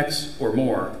 10x or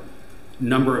more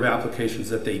number of applications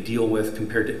that they deal with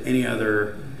compared to any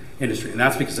other industry. And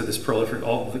that's because of this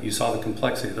you saw the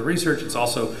complexity of the research. It's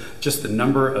also just the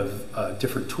number of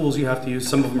different tools you have to use.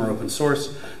 Some of them are open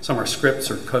source, some are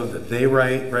scripts or code that they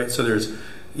write, right? So there's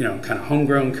kind of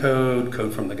homegrown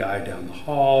code from the guy down the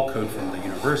hall, code from the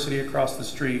university across the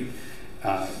street,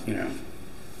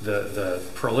 the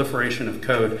proliferation of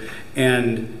code.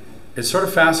 And it's sort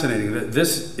of fascinating that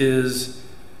this is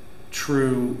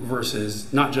true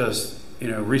versus not just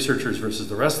researchers versus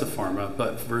the rest of pharma,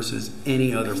 but versus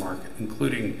any other market,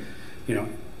 including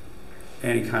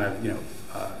any kind of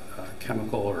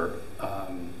chemical or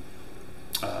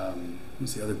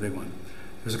what's the other big one?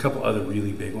 There's a couple other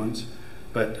really big ones.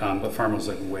 But pharma's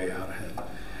way out ahead.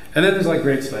 And then there's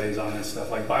great studies on this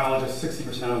stuff. Like biologists, 60%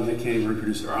 of them, they can't even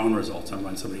reproduce their own results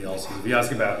on somebody else's. If you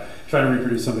ask about trying to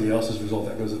reproduce somebody else's result,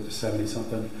 that goes up to 70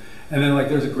 something. And then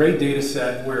there's a great data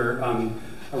set where a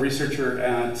researcher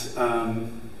at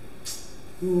Penn,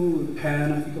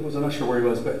 I think it was, I'm not sure where he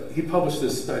was, but he published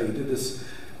this study, did this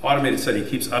automated study,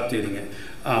 keeps updating it,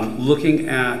 looking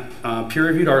at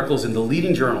peer-reviewed articles in the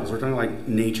leading journals. We're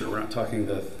talking Nature, we're not talking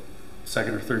the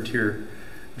second or third tier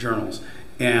journals,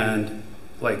 and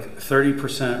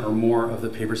 30% or more of the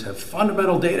papers have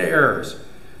fundamental data errors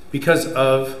because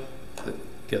of,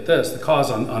 get this, the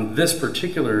cause on this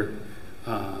particular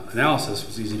analysis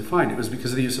was easy to find. It was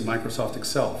because of the use of Microsoft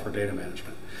Excel for data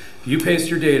management. If you paste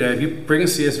your data, if you bring a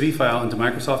CSV file into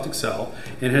Microsoft Excel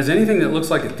and it has anything that looks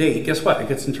like a date, guess what? It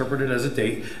gets interpreted as a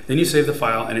date. Then you save the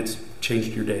file and it's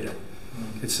changed your data.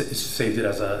 It's saved it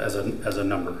as a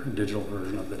number, a digital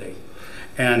version of the date.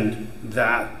 And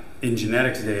that in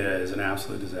genetics data is an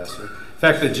absolute disaster. In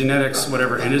fact, the Genetics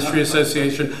Industry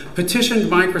Association petitioned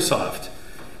Microsoft,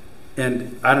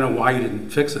 and I don't know why you didn't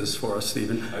fix this for us,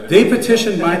 Stephen. They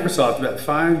petitioned Microsoft about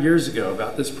 5 years ago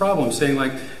about this problem, saying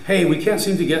hey, we can't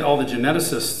seem to get all the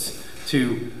geneticists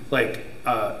to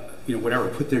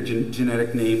put their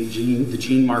genetic name, the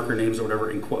gene marker names or whatever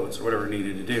in quotes or whatever it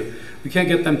needed to do. We can't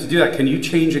get them to do that. Can you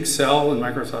change Excel? And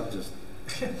Microsoft just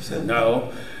said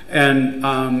no.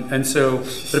 And so,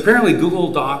 but apparently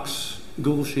Google Docs,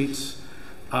 Google Sheets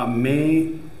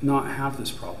may not have this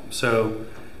problem. So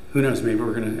who knows, maybe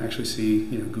we're going to actually see,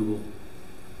 Google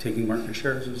taking market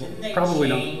share as a result. Didn't they Probably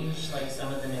change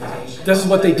some of the notation? This is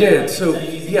what they did. So instead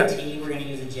of using yeah. a T, we're going to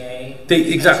use a J.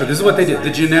 Exactly. This is what they did. The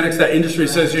Genetics, that industry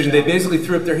association, they basically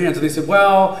threw up their hands and they said,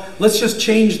 well, let's just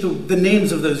change the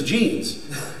names of those genes.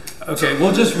 Okay,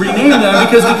 we'll just rename them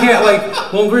because we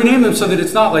can't we'll rename them so that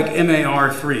it's not like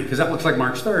MAR3 because that looks like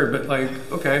March 3rd, but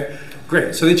okay,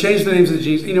 great. So they changed the names of the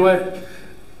genes. You know what?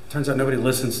 Turns out nobody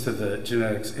listens to the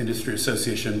Genetics Industry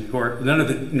Association, none of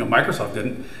the, Microsoft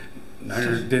didn't,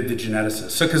 neither did the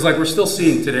geneticists. So, because we're still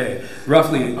seeing today,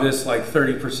 roughly this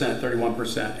 30%,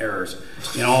 31% errors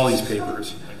in all these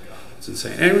papers. It's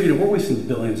insane. And we're wasting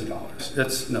billions of dollars.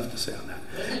 That's enough to say on that.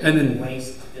 And then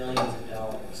waste billions of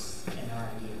dollars in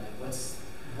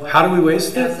R&D. How do we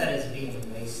waste it? What that is being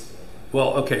wasted?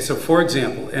 Well, okay, so for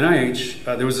example, NIH,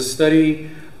 there was a study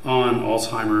on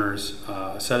Alzheimer's,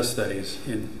 a set of studies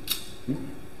in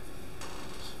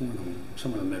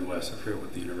somewhere in the Midwest. I forget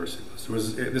what the university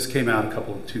was. This came out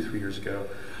 2-3 years ago,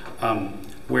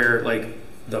 where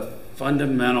the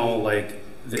fundamental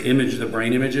the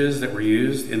brain images that were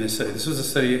used in this study. This was a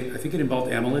study, I think it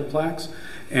involved amyloid plaques,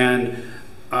 and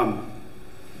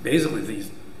basically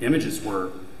these images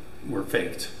were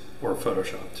faked or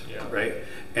photoshopped, right?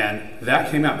 And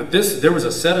that came out. But there was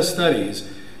a set of studies,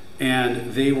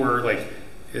 and they were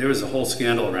there was a whole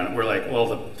scandal around it. Where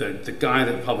the guy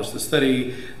that published the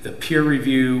study, the peer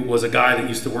review was a guy that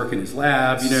used to work in his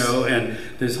lab, and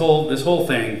this whole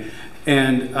thing,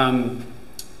 and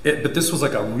but this was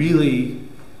a really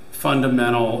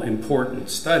fundamental, important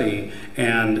study,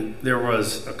 and there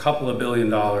was a couple of $2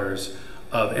 billion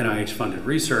of NIH-funded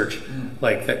research,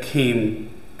 that came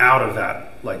out of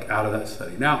that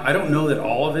study. Now, I don't know that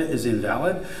all of it is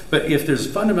invalid, but if there's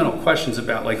fundamental questions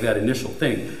about that initial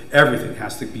thing, everything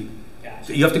has to be.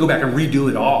 Gotcha. You have to go back and redo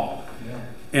it all,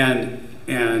 and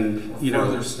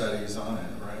further studies on it,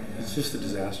 right? Yeah. It's just a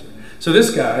disaster. So this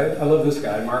guy, I love this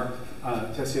guy, Mark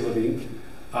Tessier-Levine,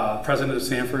 president of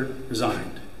Stanford,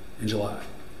 resigned in July.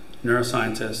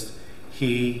 Neuroscientist.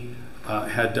 He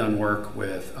had done work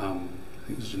with, I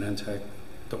think it was Genentech.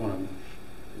 Don't want to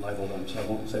libel them, so I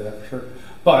won't say that for sure.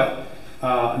 But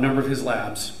a number of his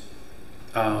labs,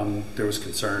 there was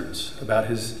concerns about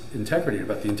his integrity,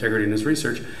 about the integrity in his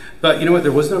research. But you know what?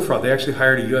 There was no fraud. They actually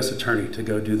hired a U.S. attorney to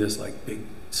go do this big,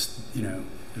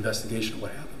 investigation of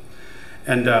what happened.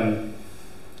 And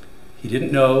he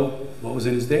didn't know what was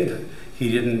in his data.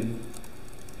 He didn't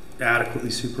adequately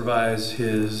supervise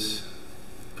his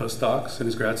postdocs and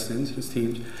his grad students and his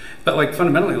teams. But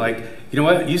fundamentally, you know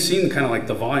what? You've seen kind of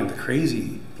the volume, the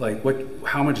crazy,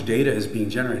 how much data is being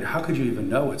generated. How could you even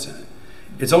know what's in it?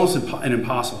 It's almost an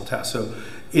impossible task. So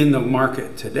in the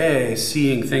market today,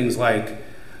 seeing things like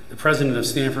the president of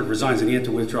Stanford resigns and he had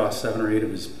to withdraw 7 or 8 of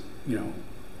his,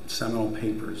 seminal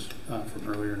papers from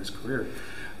earlier in his career.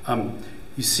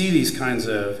 You see these kinds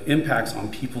of impacts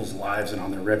on people's lives and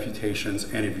on their reputations.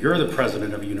 And if you're the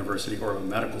president of a university or of a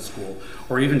medical school,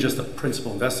 or even just a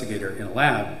principal investigator in a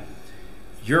lab,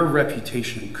 your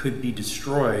reputation could be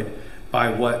destroyed by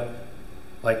what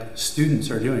students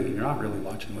are doing, and you're not really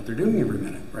watching what they're doing every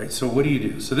minute, right? So what do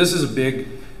you do? So this is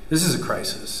a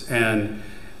crisis, and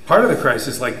part of the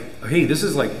crisis, hey, this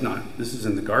is this is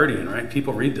in the Guardian, right?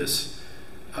 People read this.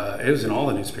 It was in all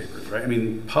the newspapers, right? I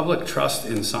mean, public trust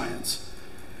in science.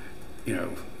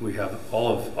 We have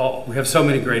we have so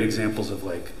many great examples of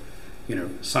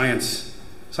science.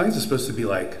 Science is supposed to be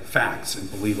facts and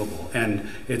believable, and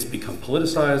it's become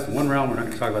politicized in one realm. We're not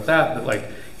going to talk about that, but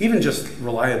even just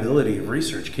reliability of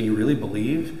research. Can you really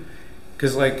believe?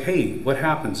 Because hey, what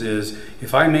happens is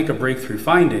if I make a breakthrough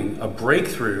finding, a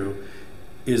breakthrough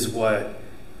is what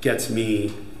gets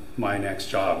me my next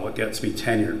job, what gets me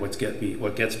tenured,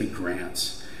 what gets me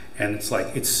grants, and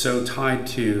it's so tied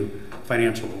to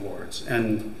financial rewards,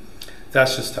 and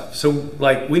that's just tough. So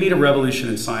we need a revolution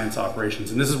in science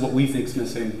operations, and this is what we think is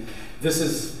missing. This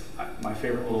is my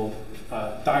favorite little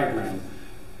diagram.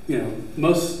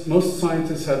 Most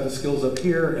scientists have the skills up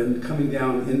here and coming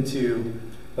down into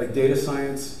data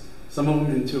science, some of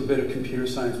them into a bit of computer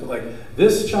science, but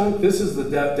this chunk, this is the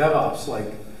DevOps,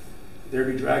 there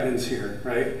be dragons here,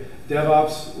 right?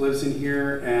 DevOps lives in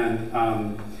here,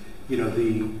 and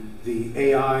the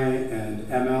AI and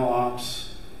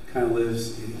MLOps kind of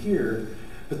lives in here.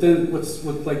 But then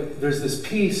there's this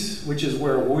piece which is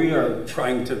where we are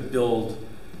trying to build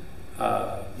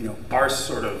our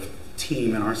sort of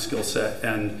team and our skill set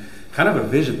and kind of a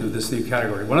vision of this new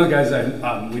category. One of the guys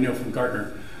we know from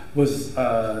Gartner was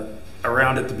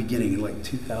around at the beginning in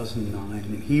 2009,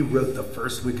 and he wrote the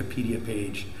first Wikipedia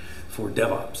page for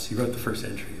DevOps. He wrote the first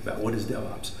entry about what is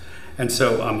DevOps. And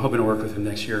so I'm hoping to work with him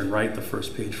next year and write the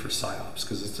first page for SciOps,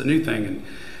 because it's a new thing. And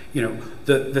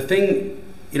the thing,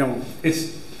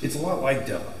 it's a lot like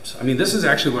DevOps. I mean, this is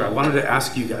actually what I wanted to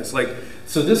ask you guys.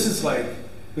 So this is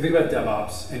we think about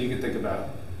DevOps, and you can think about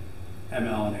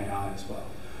ML and AI as well.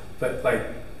 But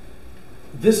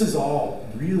this is all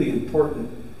really important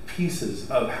pieces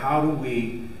of how do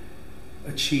we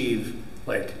achieve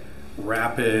like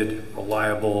rapid,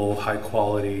 reliable, high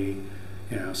quality,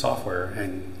 software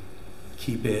and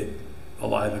keep it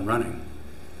alive and running,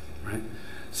 right?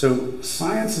 So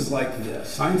science is like this.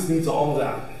 Science needs all of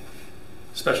that,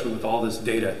 especially with all this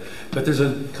data. But there's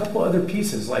a couple other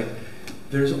pieces, like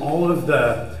there's all of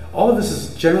this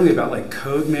is generally about like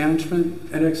code management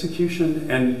and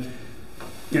execution and,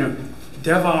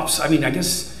 DevOps. I mean, I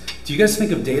guess, do you guys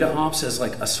think of data ops as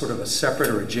like a sort of a separate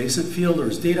or adjacent field, or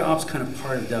is data ops kind of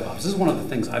part of DevOps? This is one of the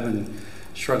things I've been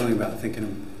struggling about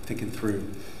thinking through,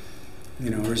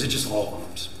 or is it just all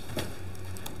ops? What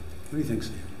do you think,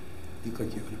 Sam? You look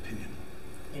like you have an opinion.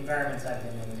 The environments I've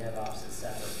been in, DevOps is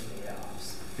separate from data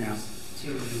ops. Yeah.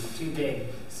 It's two big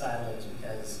silos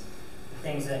because the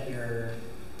things that your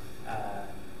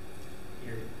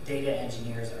data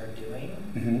engineers are doing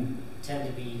Mm-hmm. tend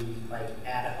to be like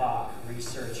ad hoc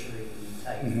researchery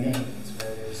type things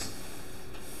where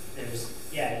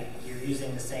you're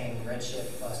using the same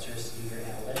Redshift clusters to do your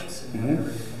analytics and wherever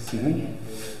you're consuming it,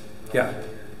 your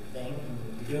thing,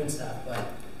 and you're doing stuff,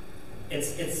 but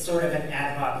it's sort of an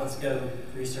ad hoc, let's go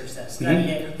research that,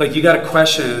 study it. Like you got a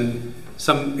question,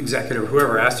 some executive,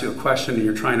 whoever asked you a question, and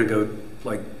you're trying to go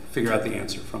like figure out the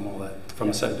answer from all that, from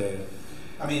a set of data.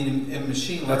 I mean, in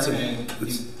machine learning,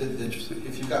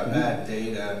 if you've got bad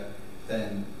data,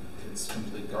 then it's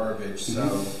complete garbage.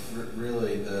 So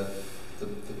really, the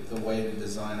way to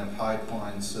design a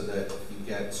pipeline so that you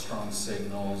get strong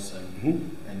signals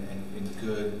and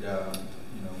good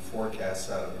forecasts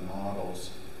out of the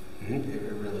models,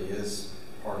 it really is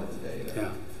part of the data.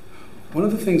 Yeah. One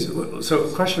of the things. So,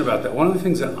 a question about that. One of the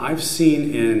things that I've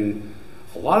seen in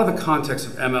a lot of the context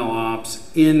of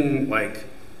MLOps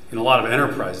in a lot of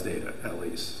enterprise data, at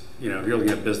least, if you're looking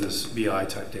at business BI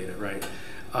type data, right?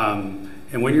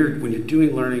 And when you're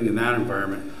doing learning in that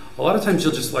environment, a lot of times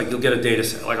you'll get a data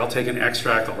set. Like I'll take an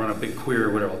extract, I'll run a big query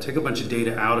or whatever. I'll take a bunch of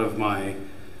data out of my,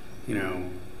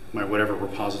 my whatever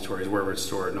repositories, wherever it's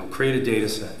stored, and I'll create a data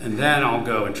set, and then I'll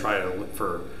go and try to look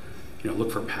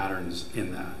for patterns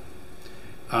in that.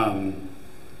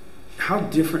 How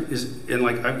different is, and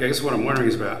I guess what I'm wondering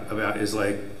is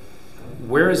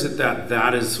where is it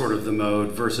that is sort of the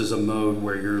mode versus a mode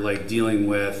where you're dealing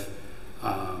with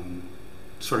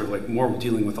more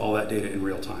dealing with all that data in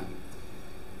real time?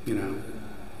 Do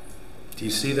you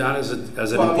see that as an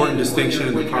important distinction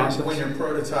in the process? When you're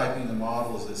prototyping the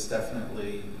models, it's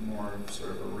definitely more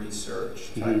sort of a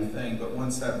research type thing. But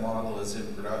once that model is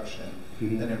in production,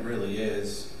 then it really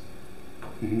is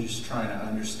just trying to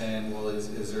understand. Well,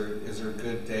 is there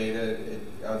good data?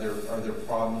 Are there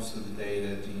problems with the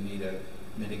data? Do you need to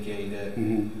mitigate it?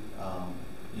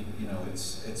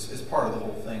 It's part of the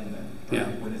whole thing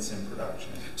then, when it's in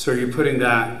production. So are you putting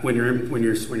that when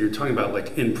you're talking about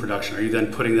in production? Are you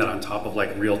then putting that on top of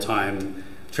real time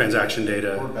transaction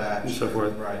data or batch and so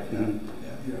forth? Right. I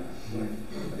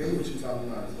think what you're talking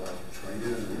about is training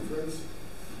and inference.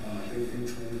 I think in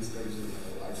training stages of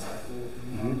the life cycle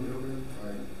model building,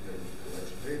 right? You collect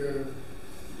your data,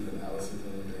 you do analysis of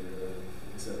the data,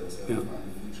 et cetera, find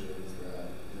features that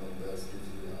best gives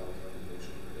you the outcome that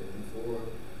you're looking for,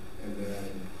 and then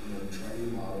the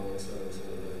training model, et cetera,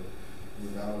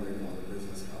 you're validating on the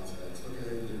business context.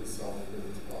 Okay, you did solve the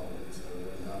business problem, et cetera,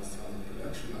 and now it's time to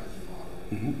productionize your model.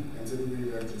 And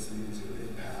typically that just needs to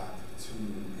impact to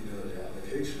either the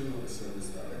application or the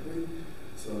service directly.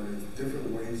 So there's different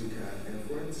ways you can have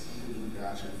inference. You can do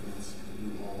batch inference, you can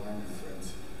do online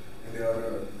inference, and there are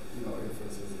other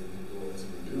inferences that you can go into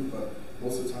and do. But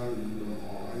most of the time when you do an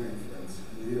online inference,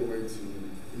 you need a way to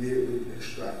immediately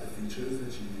extract the features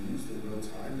that you used in real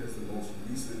time. That's the most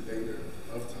recent data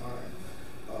of time,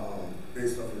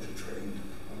 based on what you trained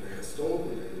on the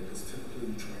historical data, because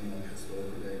typically you train on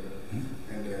historical data,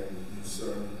 and then you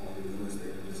serve on the newest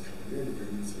data that's coming in, but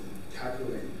you need to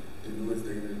calculate the newest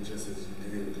data just as you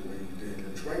did the way you did in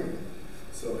training.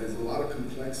 So there's a lot of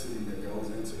complexity that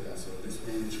goes into that. So this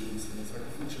way you choose things like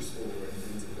a feature store and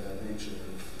things of that nature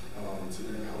to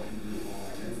then help you do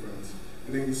online inference.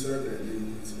 And then you serve that, and then you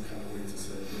need some kind of way to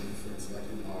serve your inference like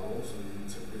your model. So you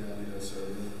typically have your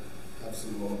server, have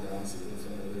some load balances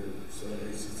on it, serve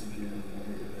HTTP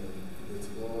endpoint, and then it's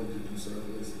all you do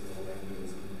serverless and all that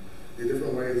is. There are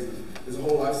different ways. There's a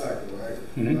whole life cycle, right?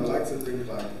 And I like to think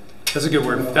that's a good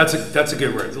word. That's a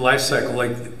good word. Life cycle,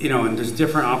 and there's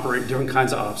different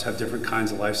kinds of ops have different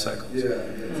kinds of life cycles. Yeah.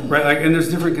 Right. And there's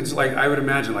different. I would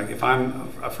imagine, if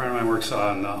I'm a friend of mine works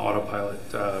on the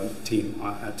autopilot team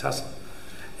at Tesla,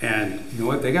 and you know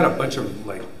what, they got a bunch of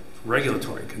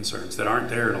regulatory concerns that aren't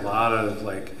there in a lot of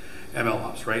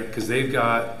MLOps, right? Because they've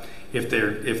got, if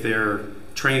their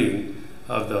training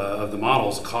of the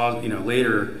models cause,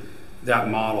 later that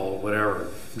model, whatever,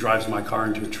 drives my car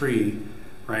into a tree,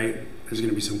 right? There's going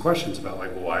to be some questions about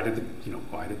like, well, why did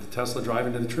the Tesla drive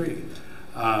into the tree?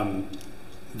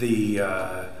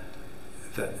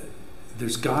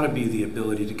 There's got to be the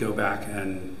ability to go back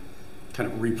and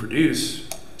kind of reproduce,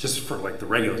 just for like the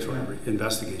regulatory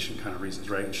investigation kind of reasons,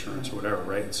 right? Insurance or whatever,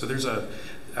 right? So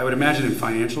I would imagine in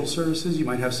financial services, you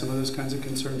might have some of those kinds of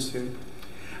concerns too.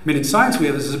 I mean, in science,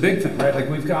 this is a big thing, right? Like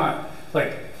we've got,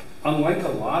 like, unlike a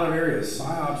lot of areas,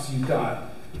 PsyOps, you've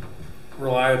got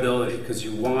reliability because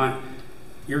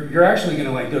you're actually going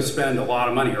to like go spend a lot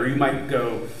of money, or you might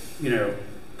go,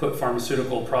 put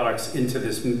pharmaceutical products into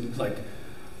this like,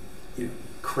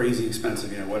 crazy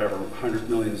expensive, whatever, $100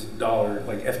 million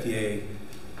like FDA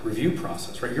review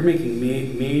process, right? You're making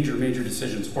major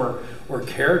decisions or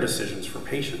care decisions for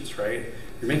patients, right?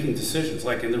 You're making decisions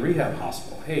like in the rehab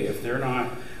hospital. Hey, if they're not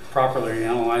properly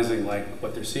analyzing like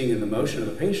what they're seeing in the motion of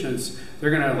the patients,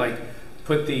 they're gonna like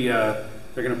put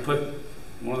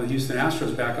one of the Houston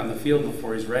Astros back on the field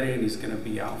before he's ready, and he's gonna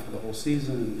be out for the whole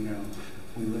season. And,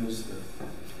 we lose the.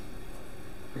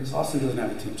 I guess Austin doesn't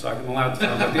have a team, so I'm allowed to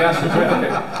talk about the Astros, right? Okay,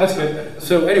 that's good.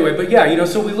 So anyway, but yeah,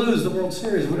 so we lose the World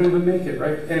Series. We don't even make it,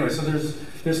 right? Anyway, so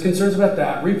there's concerns about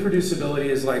that. Reproducibility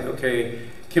is like, okay,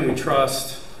 can we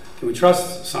trust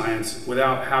science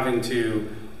without having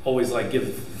to always like give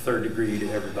the third degree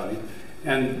to everybody?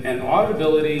 And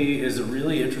auditability is a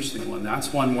really interesting one.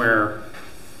 That's one where,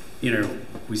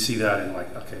 we see that in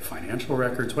like, okay, financial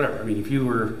records, whatever. I mean, if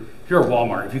you're a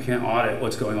Walmart, if you can't audit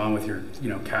what's going on with your,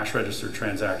 cash register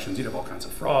transactions, you'd have all kinds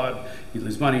of fraud, you'd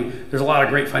lose money. There's a lot of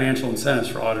great financial incentives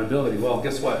for auditability. Well,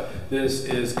 guess what? This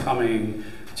is coming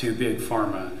to big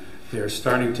pharma. They're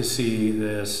starting to see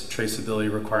this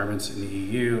traceability requirements in the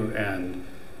EU, and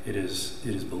it is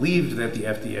believed that the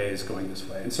FDA is going this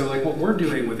way. And so like what we're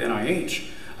doing with NIH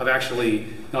of actually,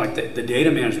 like the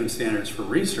data management standards for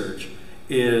research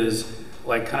is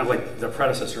like kind of like the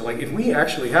predecessor. Like if we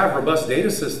actually have robust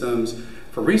data systems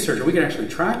for research and we can actually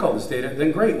track all this data,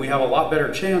 then great, we have a lot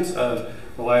better chance of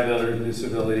reliability,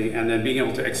 reproducibility, and then being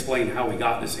able to explain how we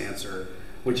got this answer,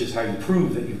 which is how you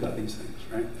prove that you've got these things,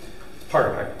 right? It's part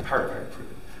of how you prove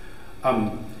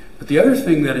it. But the other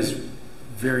thing that is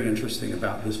very interesting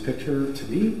about this picture to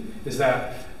me is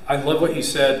that I love what you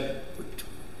said.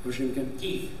 What's your name again?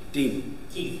 Keith. Dean.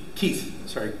 Keith.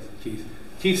 Sorry, Keith.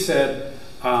 Keith said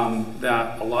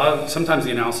that sometimes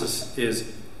the analysis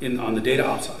is on the data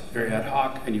ops side, very ad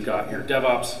hoc, and you've got your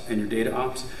DevOps and your data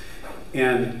ops.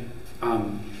 And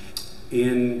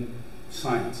in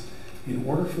science, in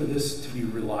order for this to be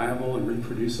reliable and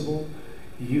reproducible,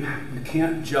 you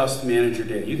can't just manage your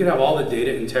data. You can have all the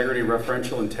data integrity,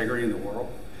 referential integrity in the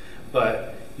world,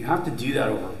 but you have to do that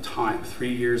over time,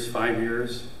 3 years, 5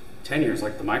 years, 10 years,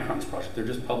 like the Microns project. They're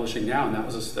just publishing now, and that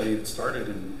was a study that started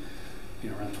in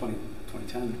around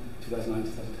 2010, 2009,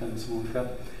 2010, something like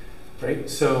that. Right?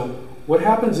 So what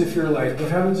happens if your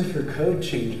code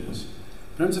changes?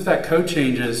 What happens if that code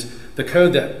changes, the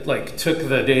code that like took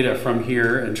the data from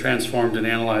here and transformed and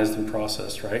analyzed and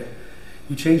processed, right?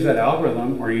 You change that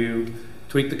algorithm, or you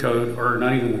tweak the code, or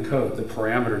not even the code, the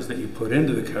parameters that you put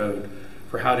into the code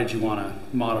for how did you want to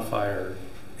modify or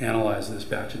analyze this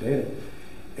batch of data.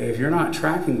 If you're not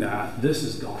tracking that, this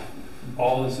is gone.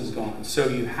 All this is gone. So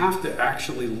you have to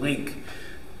actually link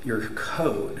your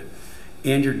code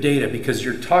and your data, because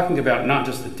you're talking about not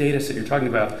just the data set, you're talking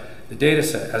about the data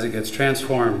set as it gets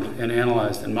transformed and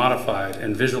analyzed and modified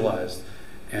and visualized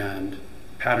and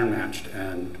pattern matched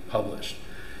and published.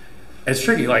 It's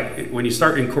tricky, like when you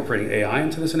start incorporating AI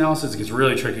into this analysis, it gets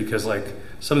really tricky because like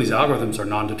some of these algorithms are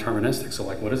non-deterministic. So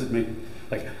like what does it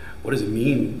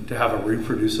mean to have a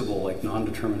reproducible, like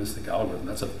non-deterministic algorithm?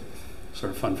 That's a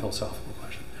sort of fun philosophical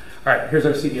question. All right, here's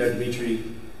our CEO, Dmitry.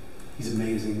 He's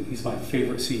amazing. He's my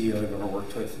favorite CEO I've ever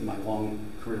worked with in my long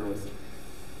career with,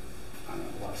 I don't know,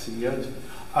 a lot of CEOs.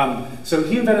 So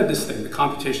he invented this thing, the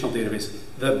computational database.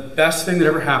 The best thing that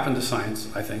ever happened to science,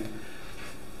 I think.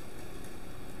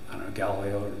 I don't know,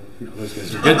 Galileo, those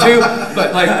guys are good too.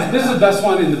 But like, this is the best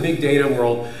one in the big data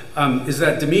world, is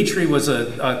that Dmitry was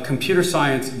a computer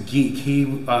science geek. He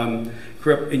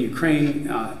grew up in Ukraine,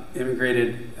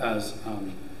 immigrated as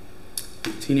a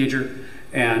teenager,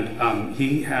 and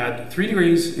he had 3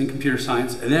 degrees in computer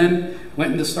science, and then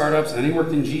went into startups, and then he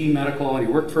worked in GE Medical, and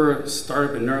he worked for a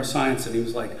startup in neuroscience, and he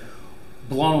was like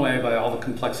blown away by all the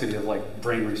complexity of like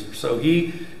brain research. So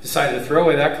he decided to throw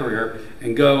away that career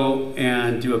and go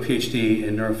and do a PhD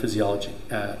in neurophysiology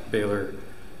at Baylor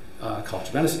College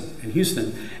of Medicine in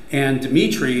Houston. And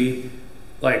Dmitry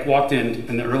like walked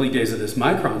in the early days of this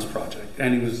Microns project,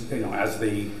 and he was,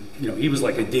 he was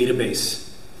like a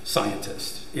database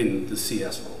scientist in the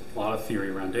CS world, a lot of theory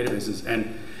around databases,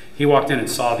 and he walked in and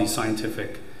saw the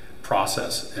scientific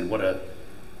process and what a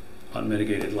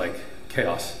unmitigated like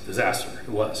chaos disaster it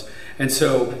was. And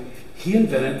so he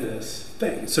invented this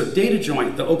thing. So data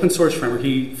joint, the open source framework,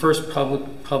 he first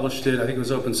published it, I think it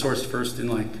was open sourced first in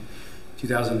like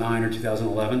 2009 or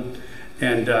 2011,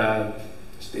 and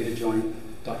it's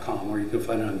datajoint.com, where you can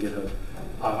find it on GitHub.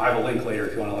 I have a link later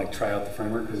if you want to like try out the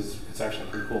framework, because it's actually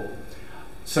pretty cool.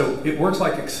 So it works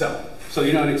like Excel. So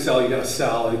in Excel you got a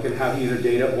cell, and it can have either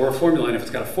data or a formula, and if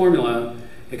it's got a formula,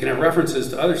 it can have references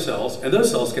to other cells, and those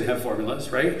cells can have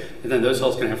formulas, right? And then those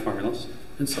cells can have formulas,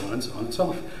 and so on and so on and so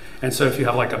on. And so if you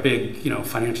have like a big,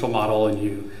 financial model and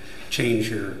you change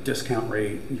your discount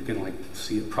rate, you can like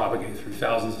see it propagate through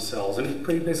thousands of cells, and it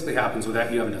pretty basically happens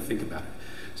without you having to think about it.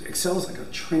 So Excel is like a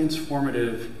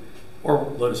transformative, or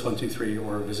Lotus 1-2-3,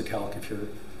 or VisiCalc if you're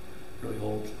really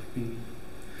old like me.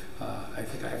 I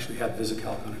think I actually had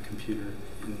VisiCalc on a computer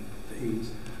in the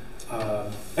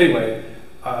 80s. Anyway,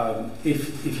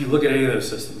 if you look at any of those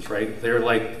systems, right,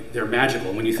 they're magical.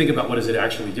 And when you think about what is it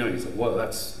actually doing, it's like, whoa,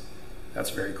 that's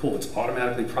very cool. It's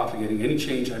automatically propagating any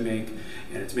change I make,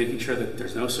 and it's making sure that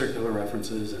there's no circular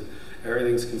references, and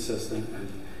everything's consistent.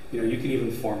 And you can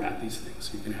even format these things,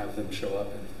 so you can have them show up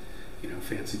in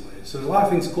fancy ways. So there's a lot of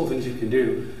things, cool things you can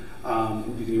do.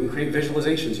 You can even create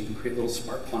visualizations. You can create little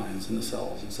spark lines in the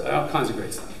cells, and so all kinds of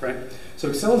great stuff, right? So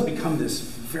Excel has become this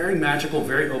very magical,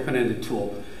 very open-ended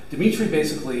tool. Dimitri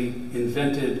basically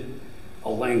invented a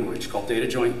language called Data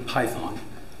Joint Python,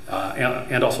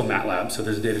 and also MATLAB. So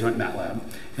there's a Data Joint MATLAB,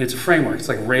 and it's a framework. It's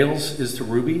like Rails is to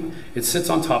Ruby. It sits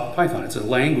on top of Python. It's a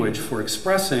language for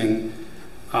expressing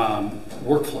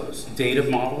workflows, data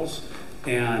models,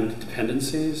 and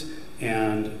dependencies,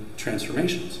 and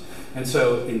transformations. And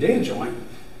so in Data Joint,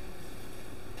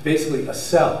 basically a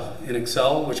cell in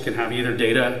Excel, which can have either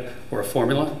data or a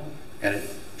formula, and it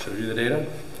shows you the data.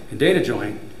 In Data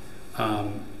Joint,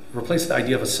 replace the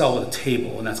idea of a cell with a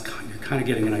table, and you're kind of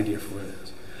getting an idea for what it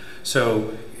is.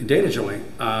 So in Data Joint,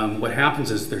 what happens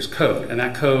is there's code, and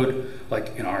that code,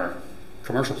 like in our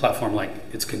commercial platform, like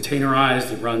it's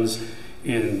containerized, it runs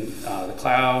in the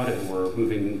cloud, and we're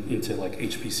moving into like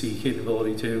HPC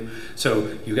capability too.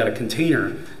 So you've got a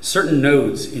container. Certain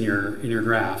nodes in your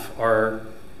graph are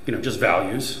just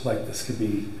values. Like this could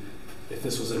be, if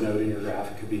this was a node in your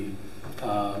graph, it could be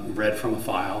read from a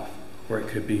file, or it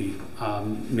could be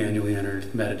manually entered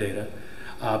metadata.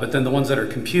 But then the ones that are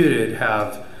computed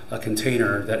have a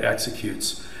container that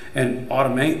executes and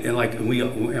automate, and we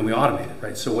automate it,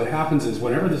 right? So what happens is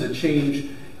whenever there's a change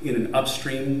in an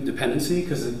upstream dependency,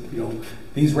 because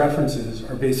these references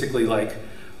are basically like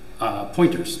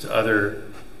pointers to other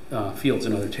fields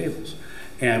and other tables.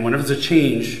 And whenever there's a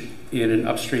change in an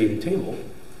upstream table,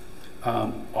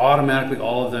 automatically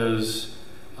all of those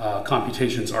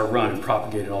computations are run and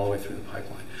propagated all the way through the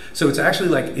pipeline. So it's actually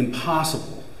like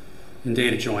impossible in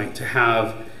Data Joint to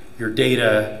have your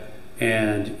data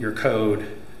and your code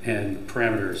and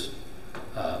parameters,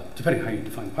 depending on how you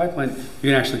define the pipeline,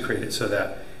 you can actually create it so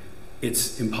that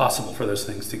it's impossible for those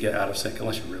things to get out of sync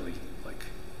unless you really like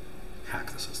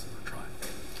hack the system or try.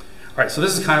 All right, so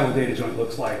this is kind of what Data Joint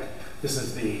looks like. This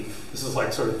is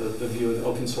like sort of the view of the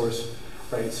open source,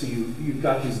 right? So you've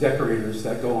got these decorators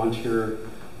that go onto your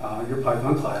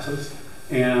Python classes,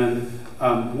 and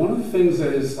one of the things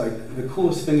that is like the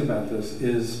coolest thing about this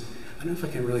is, I don't know if I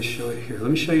can really show it here.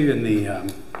 Let me show you in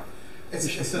the.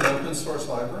 It's an open source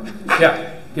library.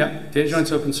 Yeah. Data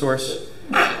Joint's open source,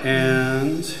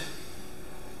 and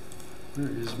where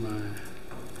is my? I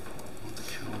want the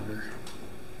calendar.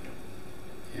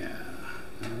 Yeah,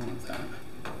 I don't want that.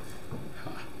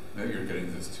 Huh. Maybe you're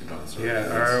getting this too much.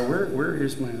 Yeah. Where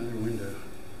is my other window?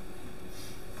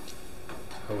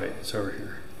 Oh wait, it's over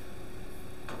here.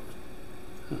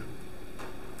 Huh.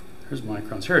 There's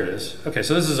Microns. Here it is. Okay,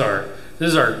 so this is our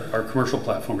commercial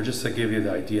platform, but just to give you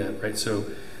the idea, right? So,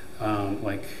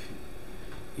 like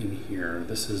in here,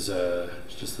 this is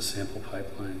just the sample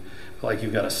pipeline. But like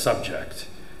you've got a subject,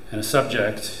 and a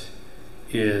subject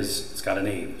it's got a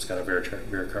name. It's got a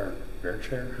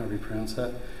varchar, however you pronounce that,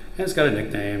 and it's got a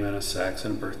nickname and a sex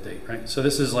and a birth date, right? So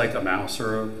this is like a mouse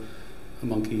or a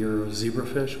monkey or a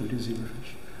zebrafish. We do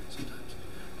zebrafish sometimes.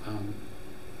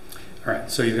 All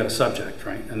right, so you've got a subject,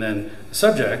 right? And then the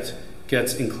subject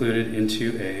gets included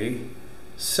into a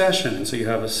session. And so you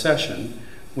have a session,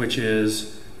 which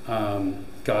is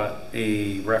got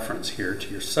a reference here to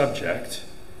your subject.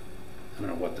 I don't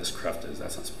know what this cruft is,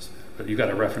 that's not supposed to be there. but you've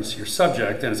got a reference to your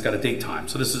subject, and it's got a date time.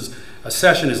 So this is, a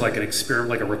session is like an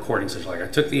experiment, like a recording session. Like I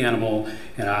took the animal,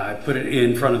 and I put it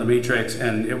in front of the matrix,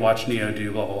 and it watched Neo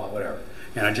do blah, blah, blah, whatever.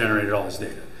 And I generated all this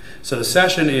data. So the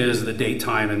session is the date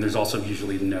time, and there's also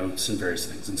usually notes and various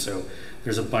things. And so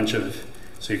there's a bunch of,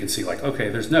 so you can see like, okay,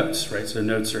 there's notes, right? So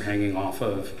notes are hanging off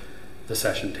of the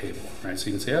session table, right? So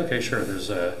you can say, okay, sure, there's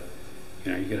a,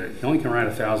 you only can write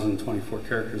 1,024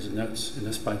 characters of notes in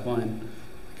this pipeline.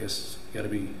 I guess you got to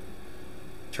be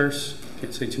terse,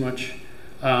 can't say too much.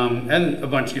 And a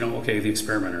bunch, okay, the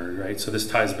experimenter, right? So this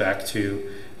ties back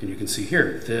to, and you can see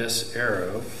here, this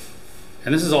arrow,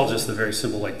 and this is all just the very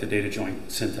simple, like the data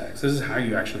joint syntax. This is how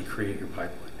you actually create your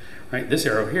pipeline, right? This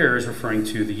arrow here is referring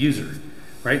to the user,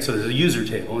 right? So there's a user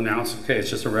table, and now it's okay, it's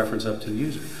just a reference up to the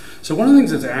user. So one of the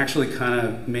things that actually kind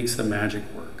of makes the magic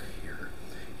work here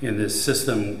in this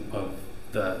system of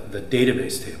the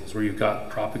database tables where you've got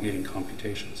propagating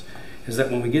computations is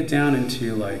that when we get down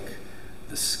into like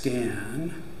the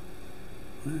scan,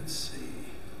 let's see,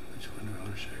 which one do I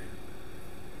want to show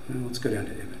you? Well, let's go down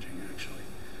to imaging actually.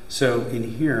 So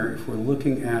in here, if we're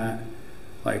looking at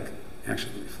like,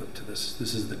 actually let me flip to this.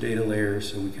 This is the data layer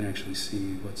so we can actually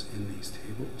see what's in these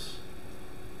tables.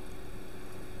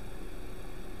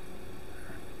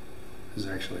 This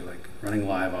is actually like running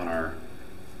live on our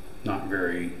not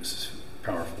very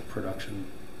powerful production,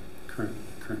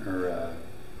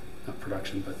 not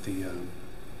production, but the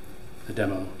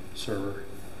demo server.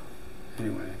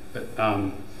 Anyway, but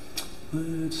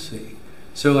let's see.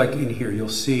 So like in here, you'll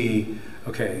see,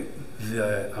 okay,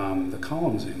 the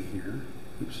columns in here.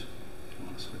 Oops, do you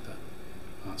want to sort that?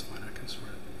 Oh, that's fine, I can sort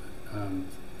it. But,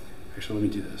 actually, let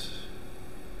me do this.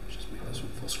 Just make this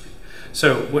one full screen.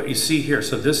 So what you see here,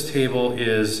 so this table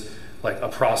is like a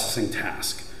processing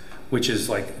task, which is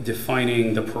like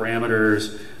defining the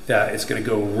parameters that it's going to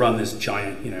go run this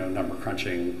giant, number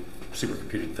crunching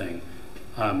supercomputing thing.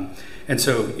 And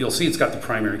so you'll see it's got the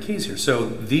primary keys here. So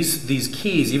these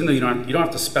keys, even though you don't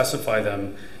have to specify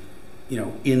them,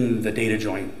 in the data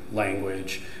joint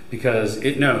language, because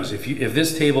it knows if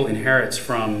this table inherits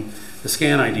from the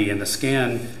scan ID and the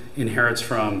scan inherits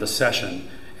from the session,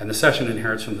 and the session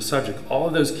inherits from the subject, all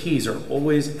of those keys are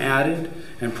always added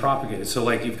and propagated. So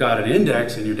like you've got an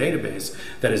index in your database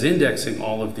that is indexing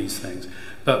all of these things.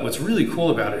 But what's really cool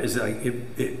about it is that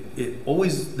it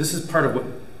always, this is part of what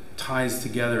ties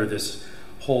together this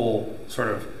whole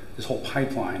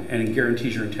pipeline and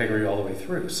guarantees your integrity all the way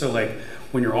through. So like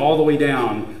when you're all the way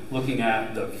down looking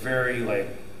at the very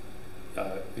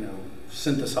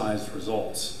synthesized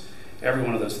results, every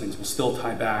one of those things will still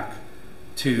tie back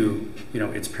to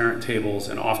its parent tables,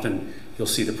 and often you'll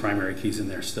see the primary keys in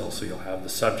there still. So you'll have the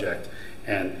subject,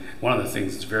 and one of the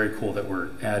things that's very cool that we're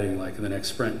adding like in the next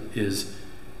sprint is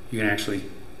you can actually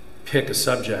pick a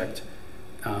subject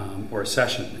or a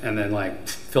session and then like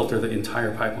filter the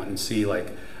entire pipeline and see like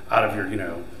out of your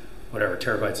whatever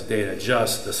terabytes of data,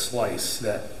 just the slice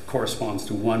that corresponds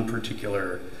to one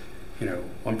particular animal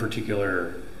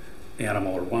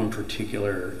or one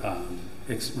particular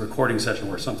recording session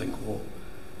where something cool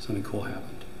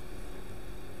happened.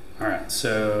 All right,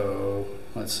 so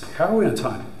let's see. How are we on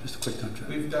time? Just a quick time check.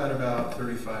 We've done about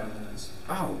 35 minutes.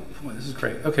 Oh, boy, this is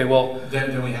great. Okay, well.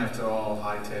 Then we have to all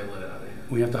hightail it out of here.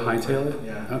 We have to hightail it?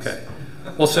 Yeah. Okay.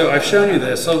 Well, so I've shown you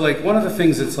this. So like one of the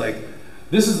things that's like,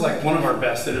 this is like one of our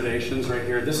best innovations right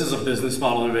here. This is a business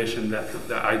model innovation that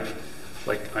I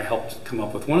helped come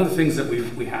up with. One of the things that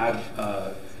we had,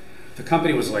 the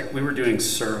company was like, we were doing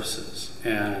services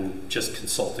and just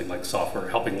consulting, like software,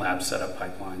 helping labs set up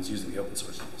pipelines using the open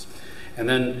source tools. And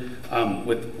then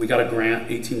we got a grant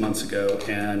 18 months ago,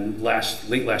 and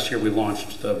late last year we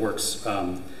launched the Works,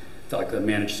 the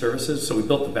managed services. So we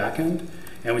built the back end,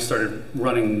 and we started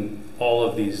running all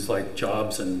of these like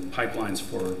jobs and pipelines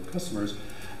for customers.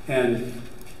 And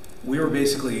we were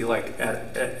basically like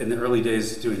in the early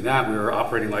days doing that, we were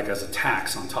operating like as a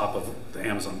tax on top of the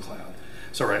Amazon cloud.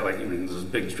 So there's a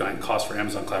big giant cost for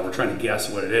Amazon cloud. We're trying to guess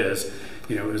what it is.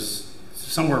 It was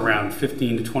somewhere around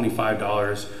 $15 to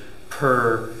 $25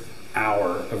 per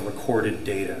hour of recorded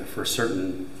data for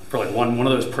like one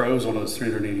of those probes, one of those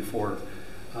 384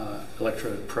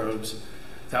 electrode probes.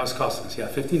 That was costing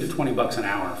us, $15 to $20 an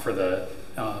hour for the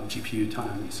GPU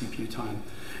time, CPU time.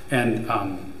 And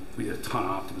we did a ton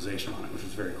of optimization on it, which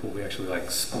was very cool. We actually like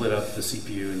split up the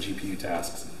CPU and GPU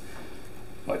tasks,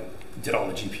 like did all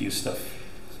the GPU stuff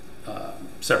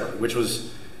separately, which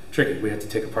was tricky. We had to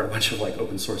take apart a bunch of like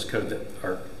open source code that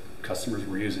our customers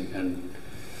were using and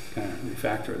kind of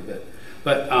refactor it a bit.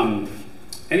 But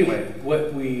anyway,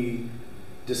 what we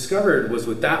discovered was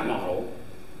with that model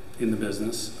in the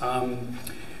business,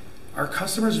 our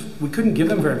customers, we couldn't give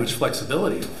them very much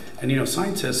flexibility. And you know,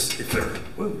 scientists, if they're,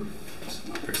 whoa, it's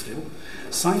not very stable.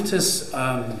 Scientists,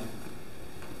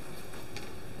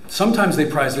 sometimes they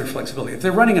prize their flexibility. If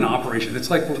they're running an operation, it's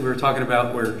like what we were talking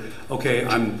about where, okay,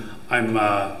 I'm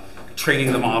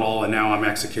training the model and now I'm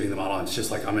executing the model. It's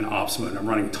just like I'm in ops mode and I'm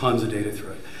running tons of data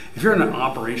through it. If you're in an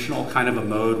operational kind of a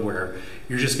mode where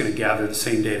you're just going to gather the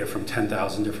same data from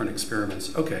 10,000 different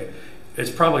experiments, okay, it's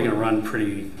probably going to run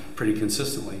pretty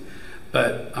consistently.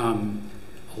 But a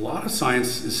lot of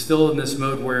science is still in this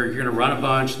mode where you're going to run a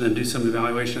bunch and then do some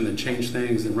evaluation, then change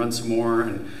things and run some more.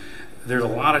 And there's a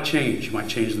lot of change. You might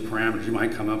change the parameters. You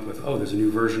might come up with, oh, there's a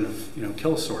new version of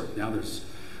Kilosort. Now there's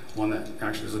one that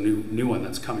actually is a new one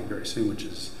that's coming very soon, which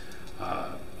is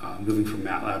moving from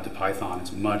MATLAB to Python.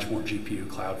 It's much more GPU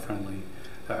cloud friendly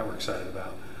that we're excited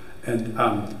about.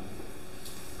 And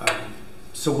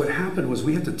so what happened was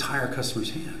we had to tie our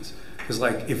customers' hands. Because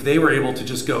like if they were able to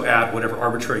just go add whatever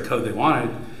arbitrary code they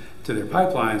wanted to their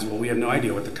pipelines, well, we have no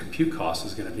idea what the compute cost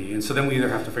is going to be. And so then we either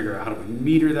have to figure out how do we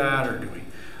meter that or do we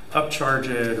upcharge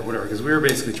it or whatever. Because we were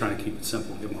basically trying to keep it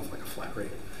simple, give them off like a flat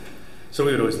rate. So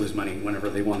we would always lose money whenever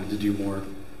they wanted to do more,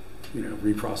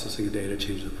 reprocessing of data,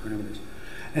 change the parameters.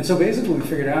 And so basically we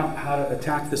figured out how to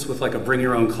attack this with like a bring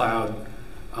your own cloud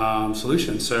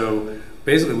solution. So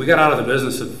basically we got out of the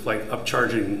business of like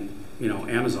upcharging,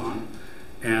 Amazon,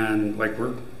 and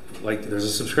there's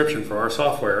a subscription for our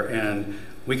software and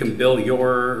we can bill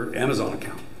your Amazon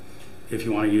account if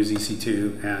you want to use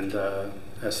EC2 and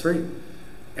S3.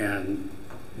 And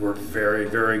we're very,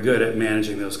 very good at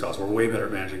managing those costs. We're way better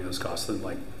at managing those costs than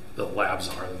like the labs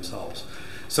are themselves.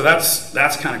 So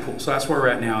that's kind of cool. So that's where we're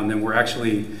at now. And then we're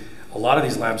actually, a lot of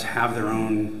these labs have their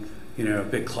own,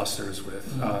 big clusters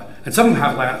with, and some of them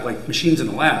have like machines in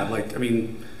the lab. Like, I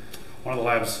mean, one of the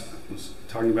labs I was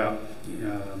talking about,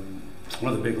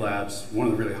 one of the big labs, one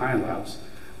of the really high-end labs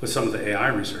with some of the AI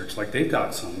research, like they've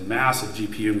got some massive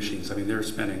GPU machines. I mean, they're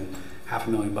spending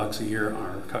 $500,000 a year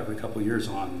or every couple of years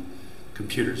on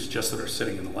computers just that are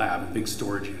sitting in the lab and big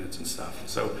storage units and stuff.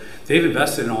 So they've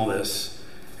invested in all this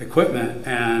equipment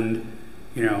and,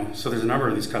 so there's a number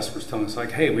of these customers telling us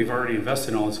like, hey, we've already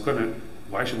invested in all this equipment.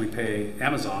 Why should we pay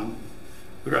Amazon?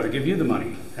 We'd rather give you the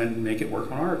money and make it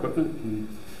work on our equipment.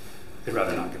 And they'd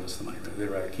rather not give us the money. They'd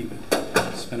rather keep it,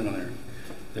 spend it on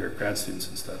their grad students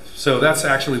and stuff. So that's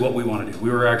actually what we want to do. We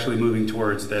were actually moving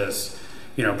towards this,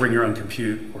 bring your own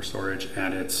compute or storage,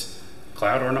 and it's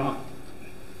cloud or not.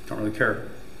 Don't really care.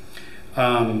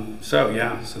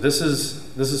 So this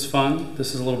is fun.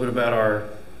 This is a little bit about our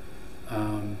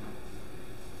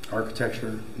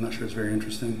architecture. I'm not sure it's very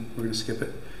interesting. We're going to skip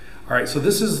it. All right, so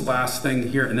this is last thing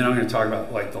here, and then I'm going to talk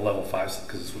about like the level 5 stuff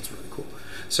because it's what's really cool.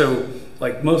 So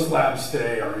like most labs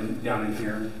today are down in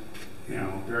here,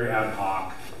 very ad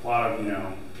hoc, a lot of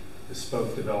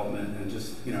bespoke development, and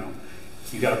just you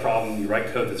got a problem, you write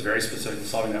code that's very specific to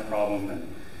solving that problem, and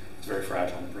it's very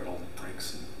fragile and brittle,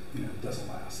 breaks, and it doesn't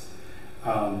last.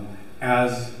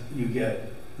 As you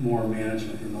get more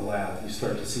management in the lab, you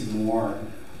start to see more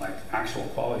like actual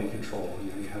quality control.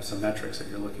 You have some metrics that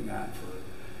you're looking at for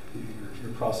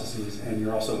your processes, and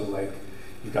you're also like,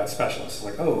 you've got specialists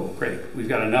like, oh, great, we've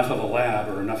got enough of a lab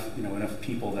or enough, enough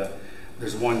people that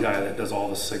there's one guy that does all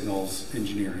the signals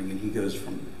engineering, and he goes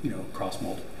from, across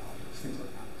multiple projects, things like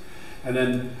that. And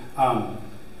then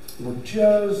we're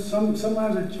just, some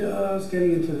labs are just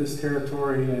getting into this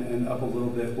territory and up a little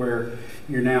bit where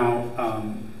you're now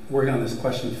working on this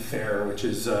question of FAIR, which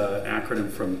is an acronym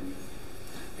from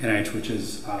NIH, which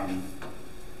is, what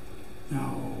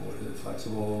is it,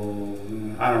 flexible?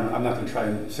 I'm not going to try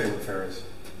and say what FAIR is.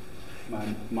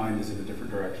 My mind is in a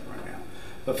different direction right now.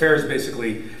 But FAIR is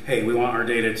basically, hey, we want our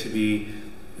data to be,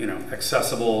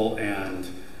 accessible and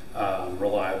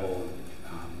reliable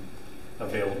and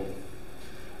available.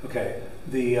 Okay,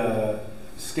 the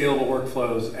scalable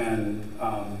workflows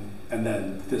and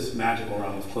then this magical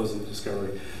realm of closed loop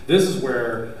discovery. This is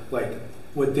where, like,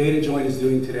 what DataJoin is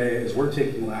doing today is we're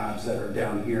taking labs that are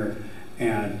down here,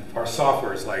 and our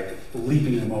software is like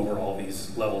leaping them over all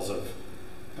these levels of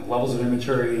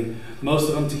immaturity, most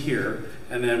of them to here.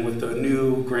 And then with the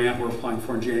new grant we're applying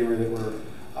for in January that we're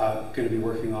going to be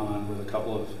working on with a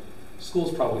couple of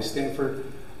schools, probably Stanford,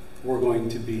 we're going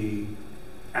to be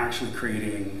actually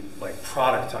creating, like,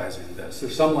 productizing this.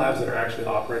 There's some labs that are actually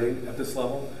operating at this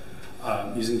level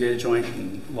using DataJoin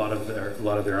and a lot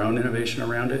of their own innovation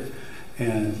around it.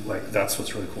 And like that's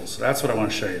what's really cool. So that's what I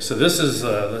want to show you. So this is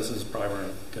probably where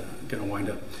I'm gonna wind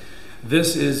up.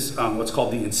 This is what's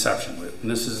called the inception loop, and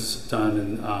this is done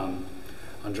in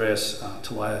Andreas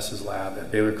Tolias's lab at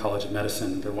Baylor College of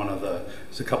Medicine.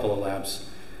 There's a couple of labs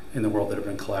in the world that have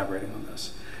been collaborating on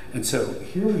this. And so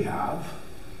here we have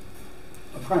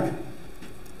a primate.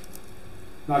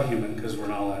 Not human, because we're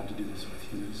not allowed to do this with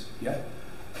humans yet.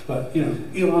 But, you know,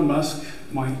 Elon Musk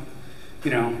might,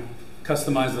 you know,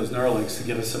 customize those Neuralinks to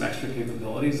give us some extra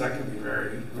capabilities. That could be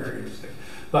very, very interesting.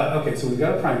 But, okay, so we've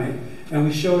got a primate, and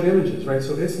we show it images, right?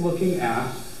 So it's looking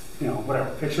at, you know, whatever,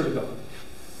 picture of a dog.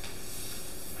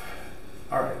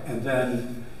 All right, and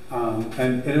then,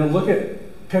 and it'll look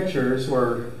at pictures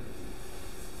or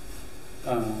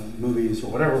movies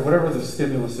or whatever the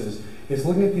stimulus is. It's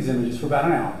looking at these images for about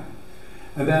an hour.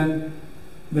 And then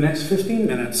the next 15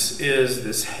 minutes is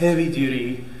this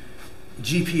heavy-duty,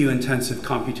 GPU-intensive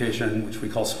computation, which we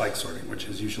call spike sorting, which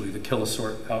is usually the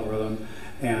kilosort algorithm.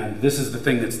 And this is the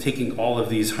thing that's taking all of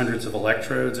these hundreds of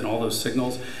electrodes and all those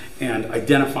signals and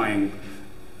identifying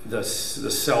the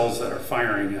cells that are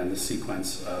firing and the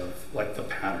sequence of, like, the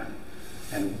pattern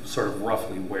and sort of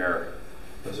roughly where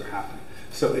those are happening.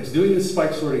 So it's doing this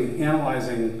spike sorting and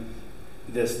analyzing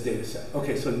this data set.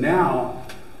 Okay, so now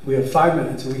we have 5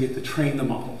 minutes and we get to train the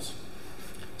models.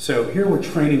 So here we're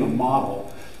training a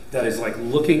model that is like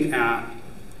looking at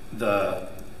the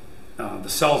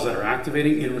cells that are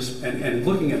activating and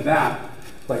looking at that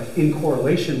like in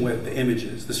correlation with the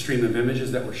images, the stream of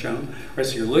images that were shown. Right,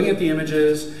 so you're looking at the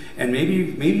images and maybe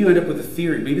you end up with a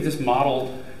theory. Maybe this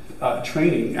model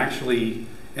training actually,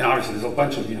 and obviously there's a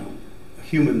bunch of, you know, a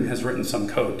human has written some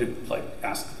code to like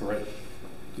ask the right,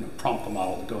 you know, prompt the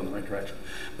model to go in the right direction.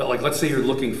 But like, let's say you're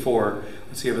looking for,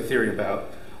 let's say you have a theory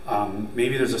about,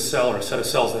 maybe there's a cell or a set of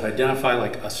cells that identify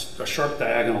like a sharp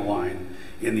diagonal line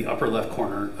in the upper left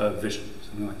corner of vision,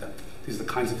 something like that. These are the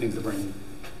kinds of things the brain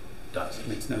does. It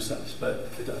makes no sense, but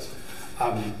it does.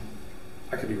 I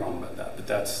could be wrong about that, but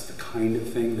that's the kind of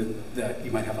thing that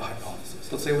you might have a hypothesis.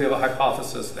 Let's say we have a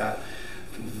hypothesis that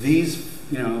these,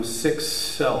 you know, 6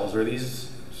 cells or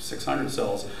these 600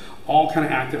 cells all kind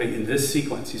of activate in this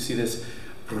sequence. You see this,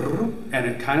 and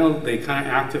they kind of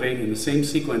activate in the same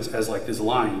sequence as like this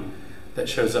line that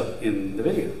shows up in the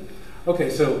video. Okay,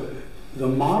 so the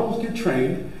models get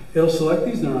trained, it'll select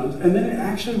these neurons, and then it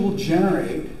actually will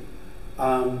generate,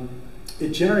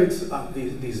 it generates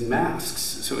these masks.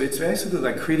 So it's basically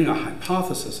like creating a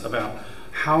hypothesis about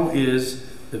how is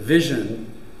the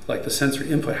vision, like the sensory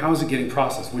input, how is it getting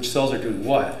processed, which cells are doing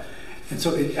what. And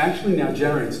so it actually now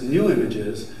generates new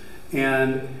images,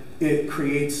 and it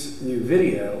creates new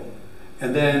video,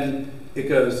 and then it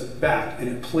goes back and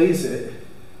it plays it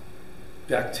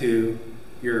back to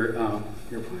your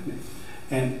primate.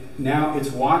 And now it's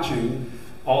watching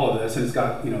all of this, and it's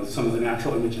got, you know, some of the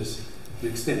natural images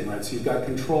mixed in, right? So you've got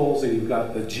controls and you've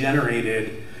got the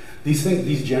generated, these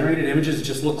generated images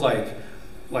just look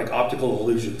like optical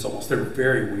illusions almost. They're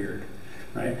very weird,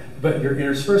 right? But you're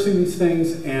interspersing these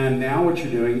things, and now what you're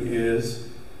doing is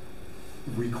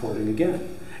recording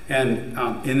again. And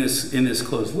in this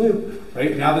closed loop,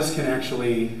 right, now this can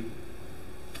actually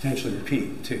potentially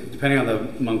repeat too, depending on the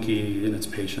monkey and its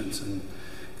patience and,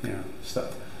 you know,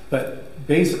 stuff. But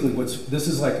basically this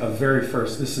is like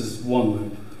this is one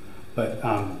loop, but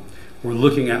we're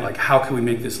looking at like how can we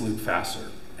make this loop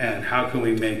faster, and how can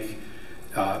we make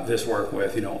this work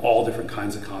with, you know, all different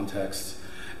kinds of contexts.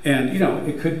 And, you know,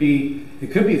 it could be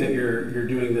that you're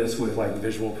doing this with like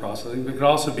visual processing, but it could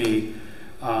also be,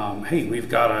 hey, we've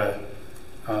got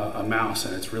a mouse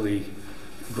and it's really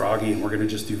groggy, and we're going to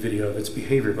just do video of its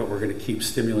behavior, but we're going to keep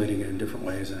stimulating it in different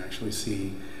ways and actually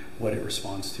see what it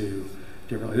responds to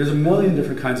differently. There's a million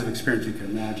different kinds of experience you can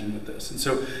imagine with this. And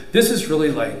so this is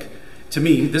really like, to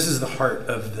me, this is the heart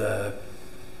of the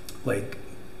like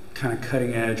kind of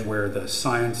cutting edge, where the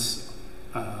science,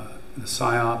 the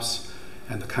psyops,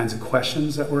 and the kinds of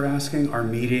questions that we're asking are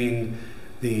meeting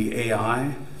the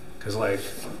AI. Because like,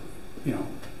 you know,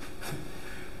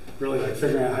 really like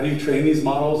figuring out how do you train these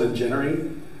models and generate,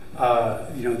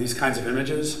 you know, these kinds of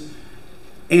images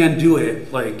and do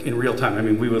it like in real time. I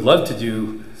mean, we would love to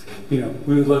do, you know,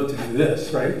 we would love to do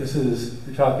this, right? This is,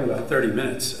 you're talking about 30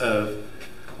 minutes of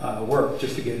work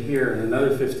just to get here, and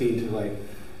another 15 to like,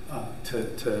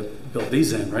 to build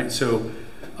these in, right? So,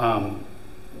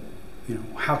 you know,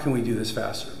 how can we do this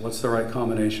faster? What's the right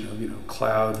combination of, you know,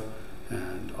 cloud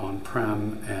and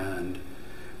on-prem, and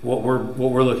what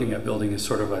we're looking at building is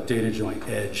sort of a data joint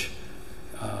edge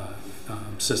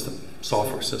system,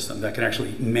 software system that can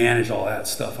actually manage all that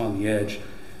stuff on the edge,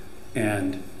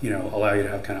 and, you know, allow you to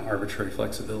have kind of arbitrary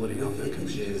flexibility on the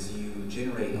images. You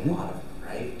generate a lot of them,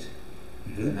 right?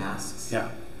 The masks. Yeah.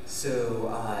 So,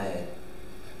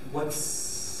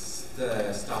 what's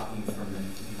the stopping you from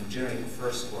you generate the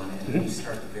first one and then you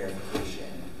start the verification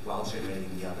while generating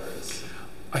the others?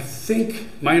 I think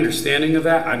my understanding of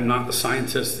that, I'm not the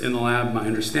scientist in the lab, my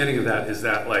understanding of that is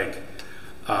that like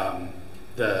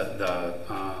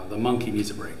the monkey needs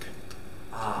a break.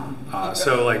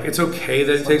 So like it's okay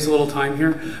that it takes a little time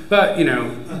here, but you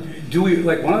know, do we,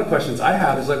 like one of the questions I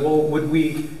have is like, well, would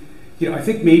we, you know, I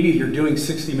think maybe you're doing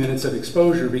 60 minutes of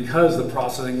exposure because the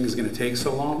processing is going to take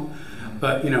so long.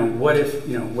 But you know, what if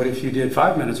you did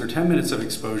 5 minutes or 10 minutes of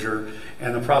exposure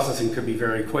and the processing could be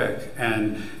very quick,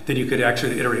 and then you could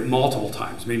actually iterate multiple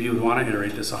times. Maybe you would want to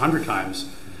iterate this 100 times,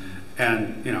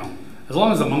 and you know, as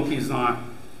long as the monkey's not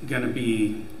going to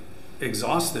be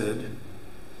exhausted,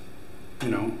 you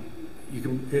know, you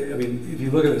can. I mean, if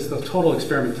you look at this, the total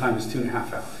experiment time is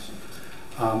 2.5 hours,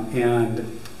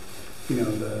 and you know,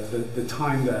 the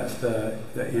time that the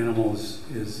animal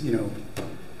is, you know.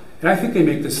 And I think they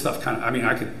make this stuff kind of, I mean,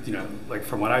 I could, you know, like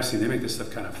from what I've seen, they make this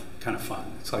stuff kind of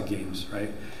fun. It's like games,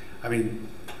 right? I mean,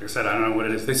 like I said, I don't know what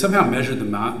it is. They somehow measured the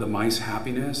mice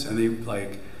happiness, and they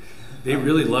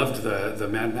really loved the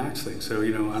Mad Max thing. So,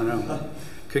 you know, I don't know,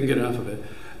 couldn't get enough of it.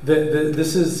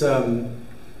 This is,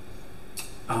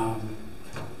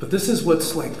 but this is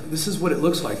what it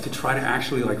looks like to try to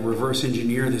actually like reverse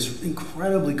engineer this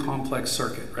incredibly complex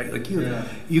circuit, right? Like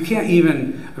you can't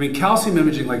even, I mean, calcium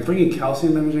imaging, like bringing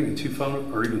calcium imaging and 2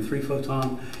 photon or even 3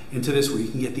 photon into this, where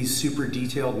you can get these super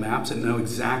detailed maps and know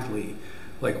exactly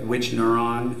like which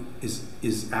neuron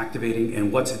is activating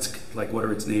and what's its, like what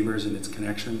are its neighbors and its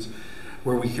connections,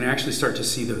 where we can actually start to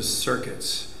see those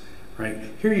circuits, right?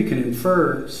 Here you can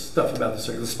infer stuff about the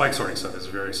circuit. The spike sorting stuff is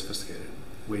very sophisticated,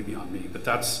 way beyond me, but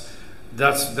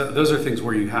those are things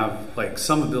where you have like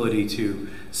some ability to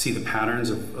see the patterns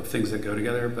of things that go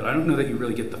together, but I don't know that you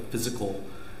really get the physical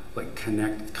like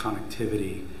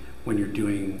connectivity when you're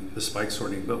doing the spike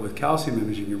sorting. But with calcium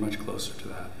imaging, you're much closer to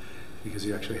that because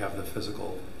you actually have the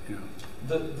physical, you know.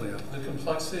 The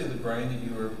complexity of the brain that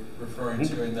you were referring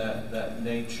to in that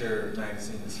Nature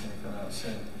magazine that's going to come out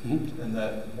soon, and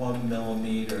that 1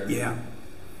 millimeter. Yeah.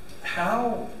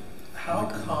 How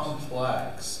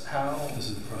complex? How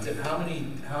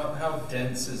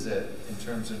dense is it in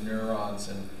terms of neurons,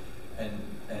 and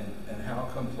how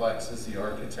complex is the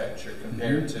architecture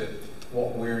compared to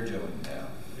what we're doing now?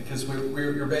 Because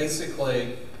we're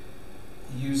basically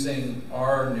using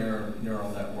our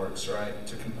neural networks, right,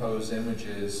 to compose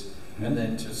images and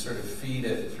then to sort of feed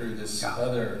it through this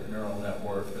other neural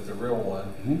network, or the real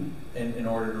one, in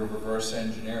order to reverse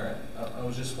engineer it. I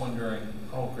was just wondering.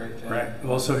 Oh, great. Dan. Right.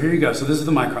 Well, so here you go. So this is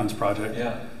the Microns project.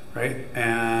 Yeah. Right.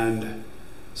 And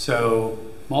so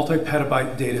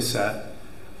multi-petabyte data set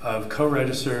of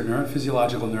co-registered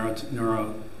neurophysiological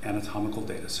neuroanatomical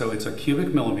data. So it's a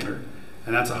cubic millimeter,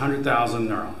 and that's 100,000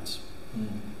 neurons.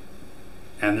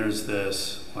 And there's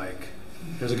this like,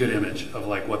 there's a good image of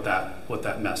like what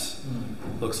that mess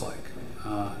looks like.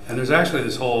 And there's actually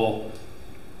this whole,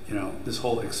 you know, this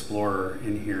whole explorer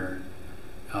in here.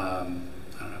 I don't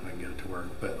know if I can get it to work,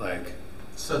 but like.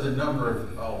 So the number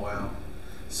of, oh wow.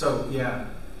 So yeah.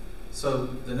 So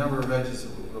the number of edges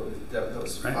that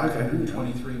was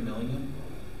 523 million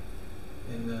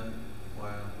in the,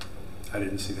 wow. I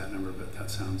didn't see that number, but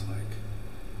that sounds like,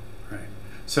 right.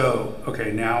 So,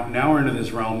 okay, now we're into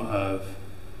this realm of.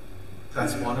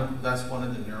 That's one of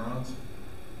the neurons?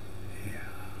 Yeah.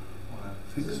 Wow.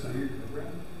 I think so.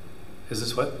 Is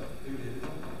this what?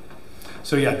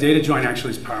 So yeah, data join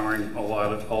actually is powering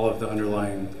all of the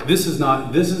underlying. This is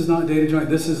not data join.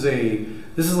 This is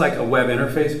like a web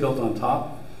interface built on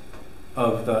top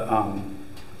of the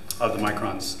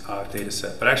Microns data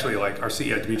set. But actually, like our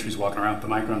CEO Dimitri's walking around with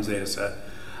the Microns data set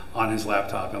on his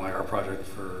laptop, and like our project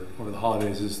for over the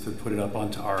holidays is to put it up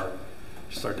onto our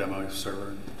demo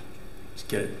server, just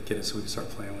get it so we can start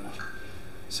playing with it.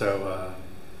 So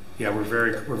yeah, we're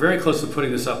very close to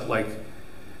putting this up. Like,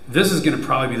 this is going to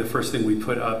probably be the first thing we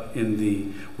put up in the.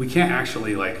 We can't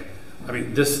actually like. I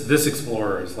mean, this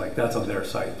Explorer is like that's on their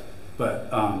site, but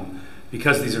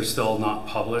because these are still not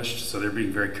published, so they're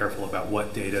being very careful about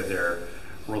what data they're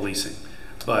releasing.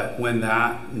 But when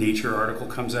that Nature article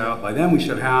comes out, by then we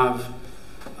should have,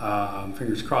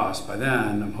 fingers crossed, by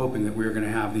then I'm hoping that we're going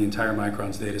to have the entire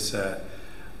Microns data set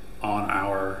on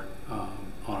our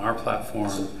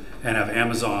platform and have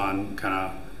Amazon kind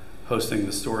of hosting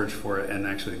the storage for it and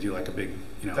actually do like a big,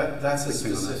 you know. That's a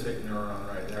specific neuron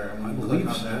right there. And when you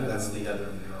click on that, that's the other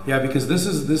neuron. Yeah, because this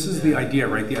is the idea,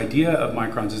 right? The idea of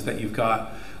Microns is that you've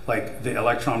got like the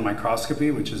electron microscopy,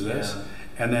 which is this,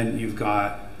 and then you've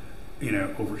got, you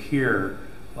know, over here,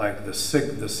 like the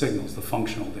signals, the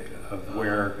functional data of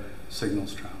where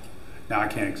signals travel. Now I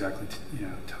can't exactly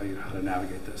tell you how to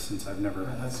navigate this since I've never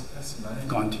That's amazing.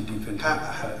 gone too deep into it.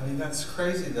 I mean, that's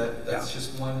crazy that that's Yeah.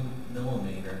 just 1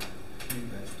 millimeter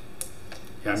cubic.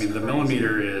 Yeah, I mean, the That's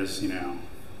millimeter is,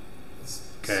 It's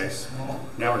Okay. so small.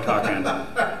 now we're talking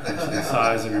the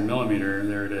size of your millimeter,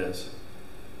 and there it is.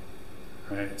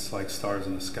 Right? It's like stars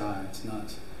in the sky. It's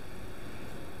nuts.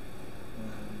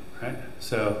 Right?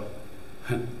 So,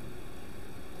 kind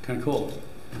of cool.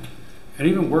 It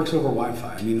even works over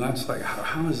Wi-Fi. I mean, that's like,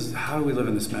 how do we live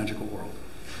in this magical world?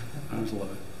 I just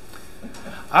love it.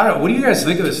 I don't know. What do you guys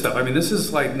think of this stuff? I mean, this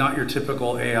is like not your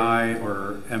typical AI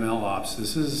or MLOps.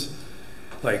 This is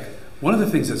like, one of the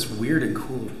things that's weird and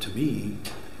cool to me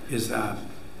is that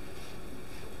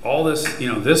all this,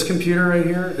 this computer right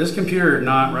here, this computer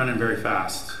not running very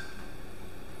fast.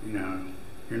 You're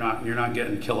not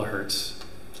getting kilohertz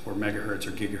or megahertz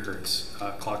or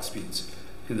gigahertz clock speeds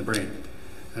in the brain.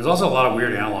 There's also a lot of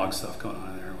weird analog stuff going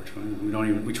on in there, which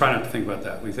we try not to think about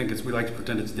that. We like to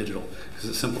pretend it's digital because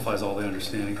it simplifies all the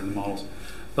understanding and the models.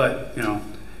 But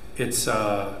it's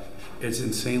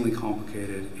insanely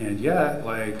complicated, and yet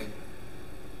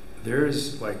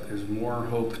there's more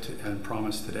hope and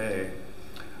promise today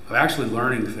of actually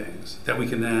learning things that we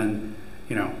can then,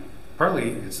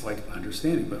 partly it's like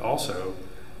understanding, but also,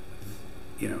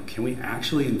 can we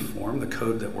actually inform the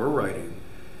code that we're writing?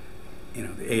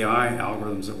 The AI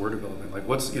algorithms that we're developing,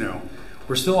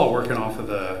 we're still all working off of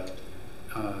the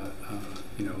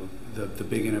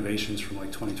big innovations from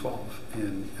 2012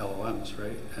 in LLMs,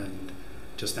 right? And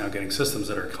just now getting systems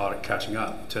that are catching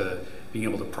up to being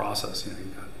able to process.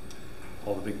 You've got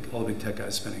all the big tech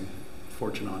guys spending a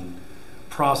fortune on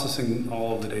processing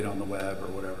all of the data on the web or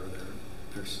whatever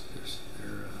their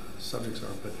subjects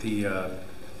are, but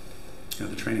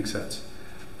the training sets.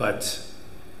 But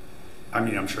I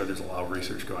mean, I'm sure there's a lot of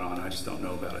research going on. I just don't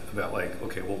know about it. About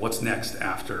okay, well, what's next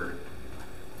after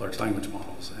large language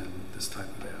models and this type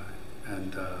of AI?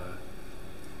 And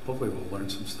hopefully, we'll learn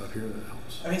some stuff here that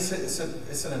helps. I mean,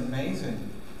 it's an amazing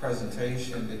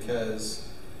presentation because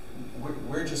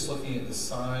we're just looking at the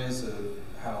size of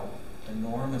how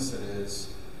enormous it is,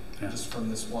 just from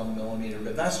this 1 millimeter.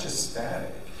 But that's just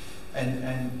static.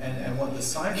 And what the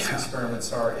science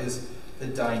experiments are is the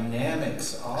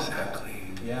dynamics of that.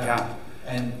 Yeah.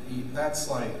 And that's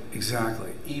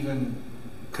exactly even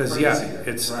because crazier,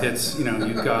 it's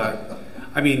you've got.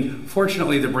 I mean,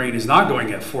 fortunately, the brain is not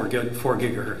going at 4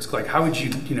 gigahertz. Like, how would you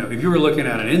if you were looking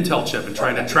at an Intel chip and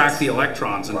trying to track the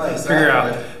electrons and figure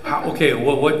out how? Okay,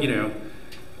 well, what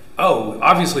Oh,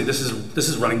 obviously, this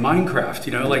is running Minecraft.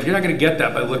 You're not going to get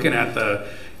that by looking at the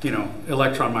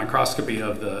electron microscopy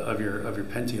of your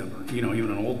Pentium or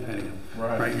even an old Pentium.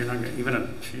 Right. You're not going to even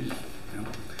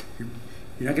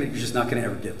you're just not going to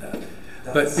ever get that.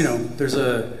 But there's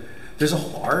a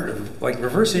whole art of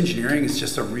reverse engineering is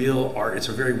just a real art. It's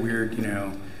a very weird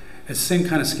it's the same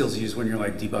kind of skills used when you're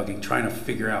debugging, trying to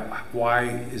figure out why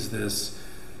is this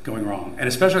going wrong, and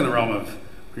especially in the realm of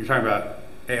when you're talking about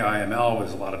AI ML,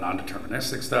 with a lot of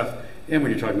non-deterministic stuff, and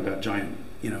when you're talking about giant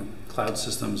cloud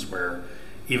systems where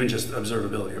even just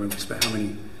observability. I mean, we spent how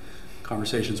many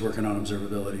conversations working on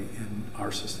observability in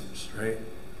our systems, right?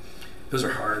 Those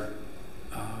are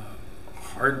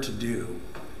hard to do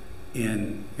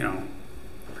in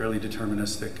fairly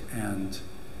deterministic and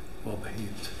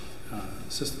well-behaved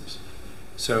systems.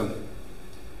 So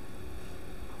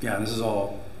this is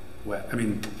all wet. I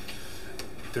mean,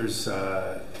 there's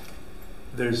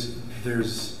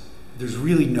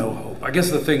really no hope. I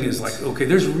guess the thing is okay,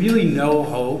 there's really no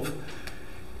hope.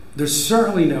 There's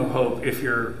certainly no hope if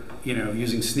you're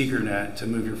using SneakerNet to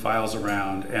move your files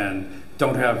around and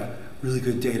don't have really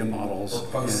good data models. Or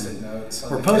post-it notes.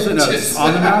 Or post-it notes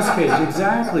on the mouse page,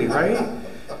 exactly, right?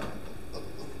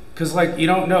 Because you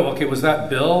don't know, okay, was that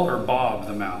Bill or Bob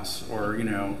the mouse, or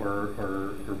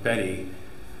or Betty,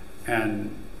 and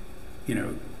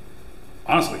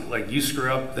honestly, you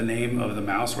screw up the name of the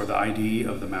mouse or the ID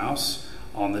of the mouse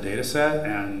on the data set,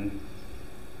 and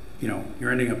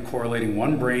you're ending up correlating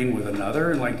one brain with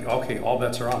another, and okay, all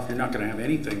bets are off. You're not going to have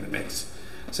anything that makes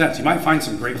sense. You might find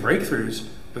some great breakthroughs,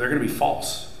 but they're going to be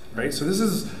false, right? So this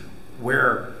is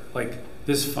where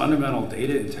this fundamental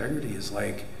data integrity is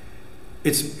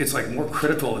it's more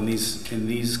critical in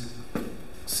these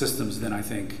systems than I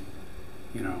think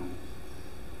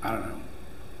I don't know,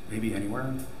 maybe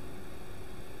anywhere.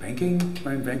 Banking,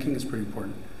 right? Banking is pretty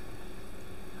important.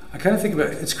 I kind of think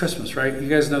about it's Christmas, right? You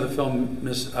guys know the film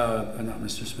not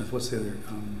Mr. Smith. What's the other?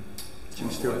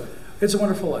 Jimmy Stewart. It's a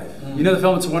Wonderful Life. You know the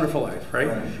film It's a Wonderful Life, right?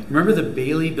 Remember the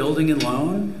Bailey Building in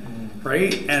Lone?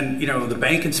 right? And the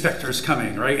bank inspector's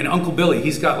coming, right? And Uncle Billy,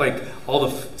 he's got like all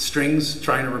the strings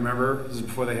trying to remember. This is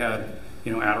before they had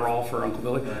Adderall for Uncle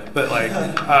Billy. But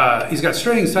like he's got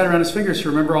strings tied around his fingers to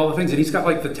remember all the things, and he's got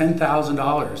like the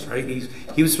 $10,000, right?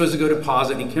 He was supposed to go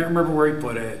deposit, and he can't remember where he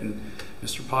put it, and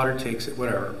Mr. Potter takes it,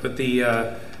 whatever. But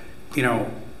the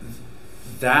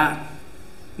that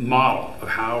model of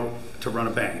how to run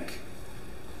a bank,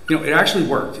 it actually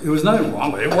worked. There was nothing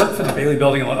wrong with it. It worked for the Bailey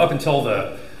Building up until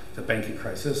the banking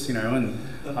crisis, and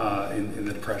in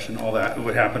the Depression, all that,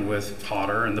 what happened with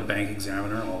Potter and the bank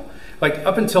examiner, like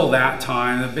up until that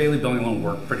time, the Bailey Building loan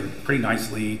worked pretty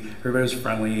nicely. Everybody was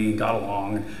friendly, got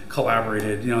along, and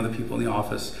collaborated. The people in the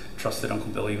office trusted Uncle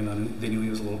Billy, even though they knew he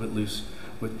was a little bit loose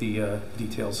with the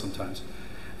details sometimes,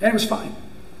 and it was fine.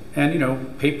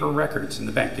 And paper records in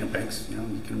the bank. Banks. You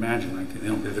can imagine,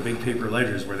 like the big paper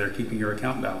ledgers where they're keeping your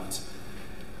account balance.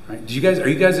 Right? Any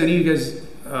of you guys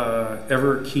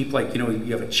ever keep like you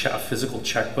have a physical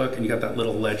checkbook and you got that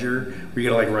little ledger where you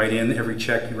got to like write in every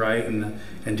check you write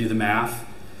and do the math,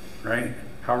 right?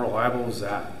 How reliable is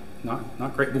that?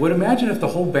 Not great. But imagine if the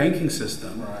whole banking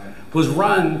system was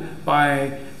run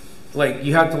by like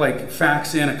you had to like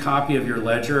fax in a copy of your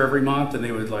ledger every month, and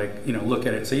they would like look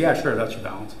at it and say, yeah, sure, that's your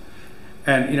balance.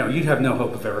 And you'd have no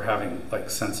hope of ever having like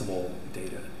sensible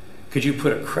data. Could you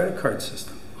put a credit card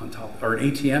system on top, or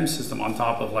an ATM system on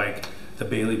top of like the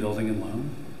Bailey Building and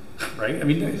Loan, right? I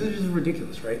mean, this is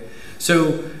ridiculous, right?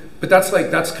 So, but that's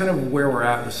kind of where we're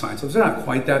at with science labs. They're not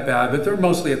quite that bad, but they're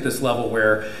mostly at this level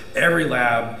where every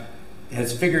lab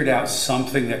has figured out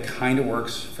something that kind of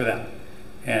works for them,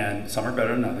 and some are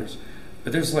better than others.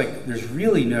 But there's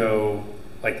really no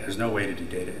way to do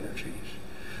data interchange.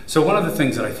 So one of the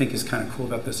things that I think is kind of cool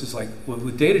about this is like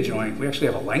with Data Joint, we actually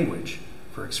have a language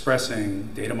for expressing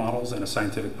data models in a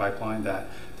scientific pipeline that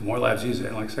the more labs use it,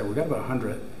 and like I said, we've got about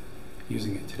 100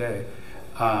 using it today.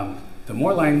 The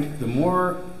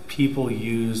more people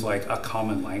use like a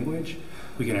common language,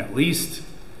 we can at least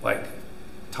like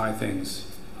tie things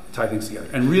together.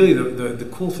 And really the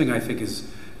cool thing I think is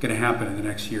going to happen in the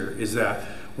next year is that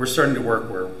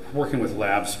we're working with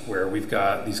labs where we've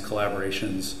got these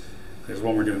collaborations. There's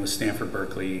one we're doing with Stanford,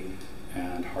 Berkeley,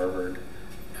 and Harvard,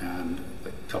 and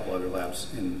a couple other labs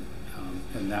in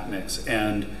that mix.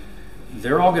 And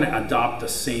they're all going to adopt the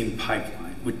same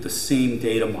pipeline with the same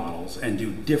data models and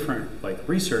do different like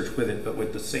research with it, but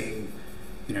with the same,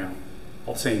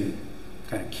 all the same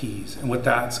kind of keys. And what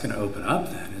that's going to open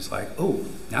up then is like, oh,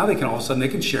 now they can all of a sudden they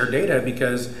can share data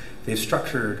because they've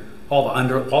structured all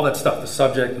that stuff, the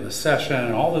subject and the session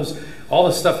and all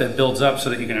the stuff that builds up so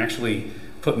that you can actually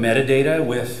put metadata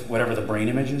with whatever the brain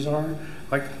images are.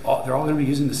 Like they're all going to be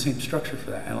using the same structure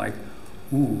for that. And like,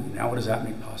 ooh, now what does that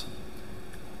make possible?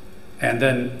 And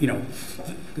then,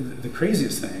 the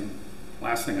craziest thing,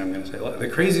 last thing I'm going to say, the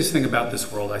craziest thing about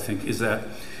this world, I think, is that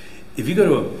if you go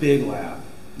to a big lab,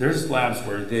 there's labs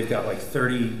where they've got like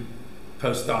 30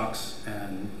 postdocs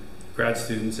and grad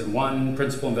students and one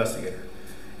principal investigator.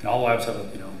 And all labs have a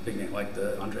big name, like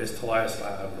the Andreas Talias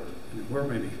lab or where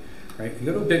maybe, right? You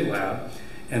go to a big lab,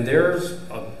 and there's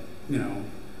a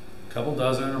couple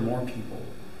dozen or more people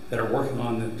that are working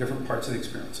on the different parts of the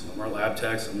experiment. Some of them are lab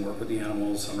techs, some work with the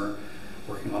animals, some are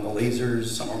working on the lasers,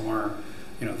 some of them are,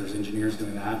 there's engineers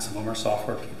doing that, some of them are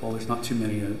software people. There's not too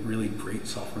many really great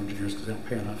software engineers because they don't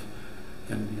pay enough,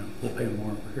 and we'll pay them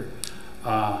more over here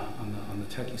on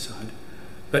the techie side.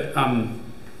 But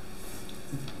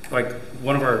like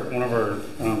one of our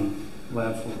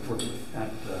labs we're working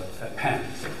at Penn,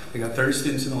 they got 30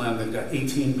 students in the lab. They've got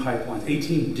 18 pipelines,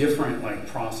 18 different like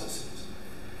processes.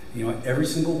 Every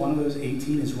single one of those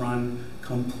 18 is run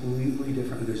completely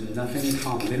differently. There's nothing in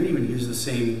common. They don't even use the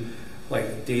same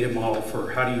like data model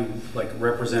for how do you like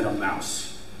represent a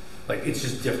mouse. Like it's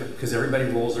just different because everybody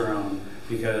rolls their own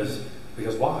because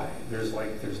why? There's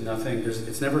nothing.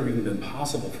 It's never even been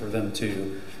possible for them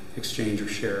to exchange or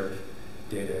share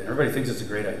data. And everybody thinks it's a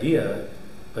great idea,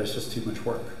 but it's just too much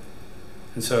work.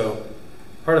 And so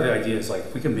part of the idea is like,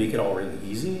 if we can make it all really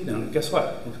easy, then guess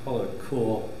what? We'll call it a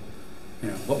cool,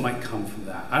 what might come from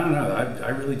that? I don't know. I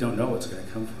really don't know what's going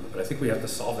to come from it, but I think we have to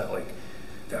solve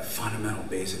that fundamental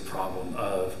basic problem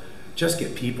of just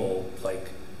get people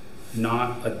like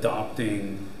not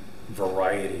adopting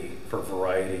variety for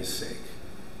variety's sake.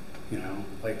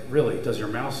 Like really, does your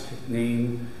mouse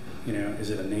name, is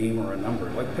it a name or a number?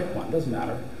 Like pick one, doesn't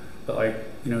matter. But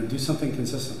like, do something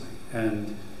consistently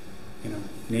and,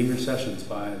 name your sessions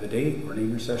by the date or name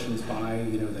your sessions by,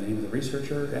 the name of the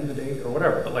researcher and the date or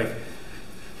whatever. But like,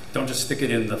 don't just stick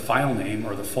it in the file name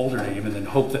or the folder name and then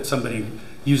hope that somebody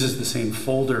uses the same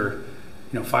folder,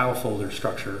 file folder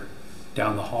structure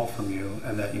down the hall from you,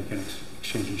 and that you can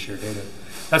exchange and share data.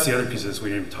 That's the other piece of this we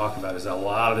didn't even talk about, is that a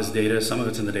lot of this data, some of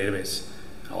it's in the database,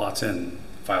 a lot's in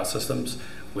file systems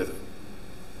with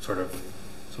sort of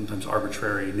sometimes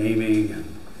arbitrary naming and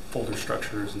folder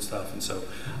structures and stuff. And so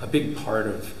a big part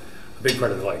of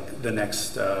like the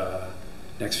next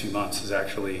few months is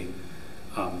actually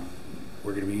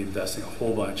we're going to be investing a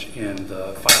whole bunch in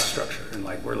the file structure, and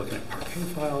like we're looking at Parquet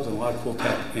files and a lot of cool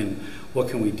tech in what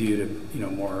can we do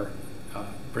to more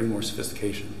bring more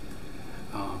sophistication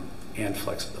and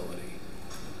flexibility.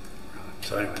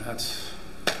 So anyway, that's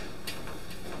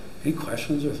any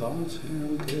questions or thoughts? Yeah, are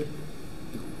we good?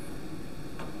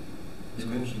 You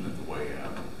mentioned that the way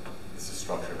this is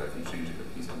structured, if you change a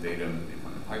piece of data in the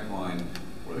pipeline,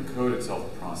 or the code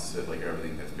itself to process it, like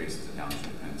everything that's based as a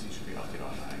downstream dependency should be updated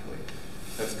automatically.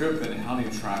 That's good, but then how do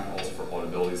you track also for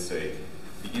auditability's sake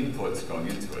the inputs going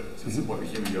into it? Since when the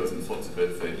human goes and flips a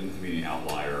bit for the inconvenient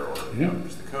outlier or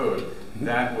just the code,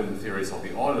 that would in theory still be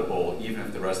auditable even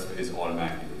if the rest of it is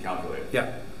automatically recalculated.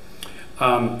 Yeah.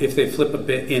 If they flip a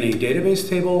bit in a database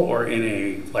table or in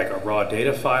a raw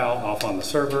data file off on the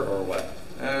server or what?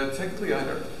 Technically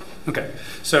either. Okay.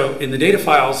 So in the data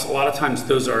files, a lot of times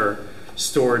those are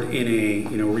stored in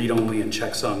a read-only and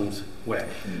checksums way.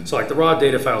 So like the raw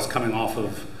data files coming off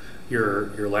of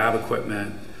your lab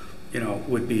equipment,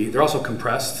 would be, they're also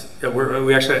compressed.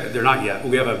 They're not yet.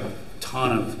 We have a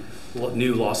ton of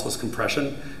new lossless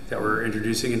compression that we're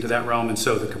introducing into that realm, and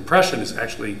so the compression is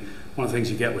actually one of the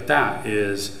things you get with that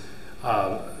is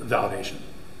validation,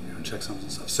 checksums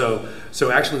and stuff.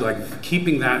 So actually, like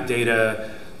keeping that data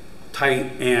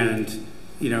tight and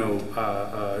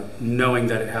knowing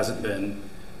that it hasn't been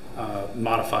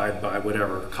modified by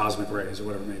whatever cosmic rays or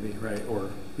whatever it may be, right? Or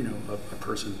a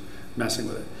person messing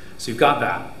with it. So you've got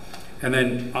that, and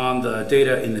then on the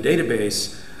data in the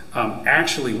database,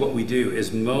 actually what we do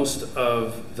is most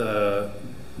of the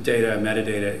data,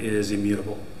 metadata is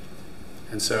immutable.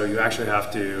 And so you actually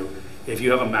have to, if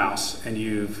you have a mouse and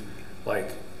you've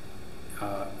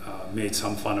made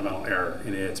some fundamental error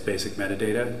in its basic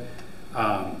metadata,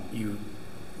 you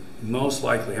most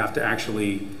likely have to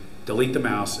actually delete the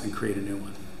mouse and create a new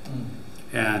one.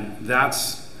 And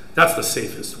that's the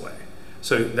safest way.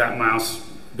 So that mouse,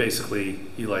 basically,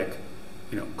 you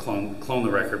clone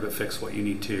the record but fix what you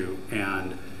need to.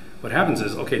 And what happens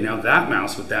is, okay, now that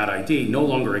mouse with that ID no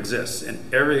longer exists,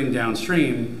 and everything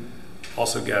downstream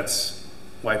also gets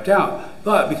wiped out.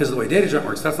 But because of the way DataJump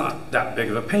works, that's not that big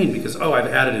of a pain, because I've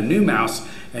added a new mouse,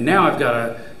 and now I've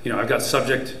got I've got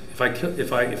subject.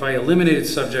 If I eliminated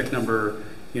subject number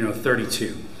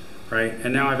 32, right,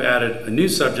 and now I've added a new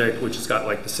subject which has got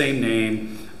the same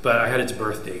name, but I had its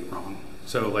birth date wrong,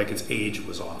 so its age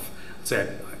was off. Let's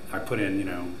say I put in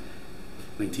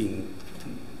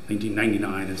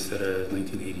 1999 instead of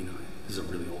 1989. This is a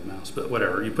really old mouse, but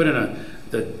whatever. You put in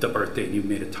the birth date and you've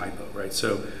made a typo, right?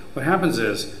 So what happens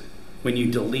is when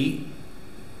you delete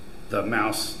the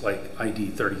mouse ID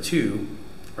 32,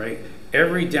 right,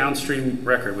 every downstream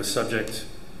record with subject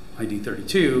ID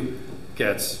 32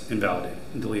 gets invalidated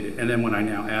and deleted. And then when I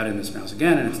now add in this mouse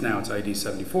again, and it's ID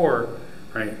 74,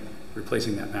 right,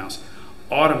 replacing that mouse,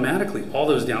 automatically all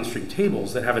those downstream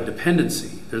tables that have a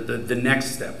dependency, the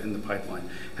next step in the pipeline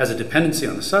has a dependency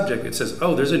on the subject. It says,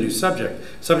 oh, there's a new subject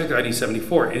ID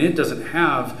 74, and it doesn't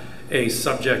have a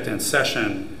subject and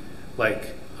session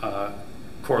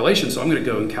correlation, so I'm going to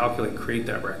go and calculate and create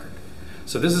that record.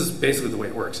 So this is basically the way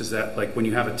it works, is that when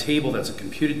you have a table that's a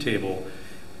computed table,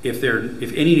 if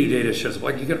any new data shows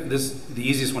up, the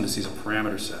easiest one to see is a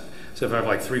parameter set. So if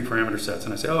I have 3 parameter sets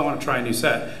and I say, I want to try a new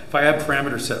set, if I add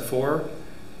parameter set 4,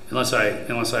 unless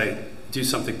I do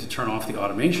something to turn off the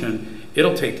automation,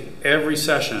 it'll take every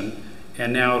session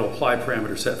and now it'll apply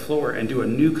parameter set 4 and do a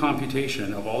new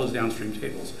computation of all those downstream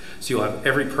tables. So you'll have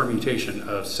every permutation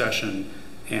of session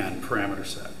and parameter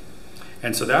set.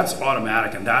 And so that's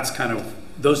automatic, and that's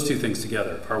those two things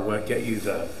together are what get you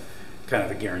the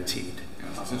the guaranteed.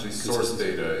 So essentially, source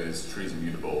data is trees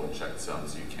immutable and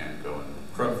checksums. You can't go and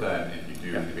corrupt that, and if you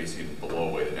do, you basically blow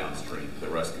away the downstream. The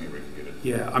rest can be recomputed.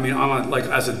 Yeah, I mean,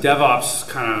 as a DevOps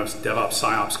DevOps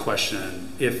SIOPS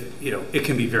question, if it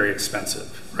can be very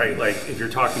expensive, right? If you're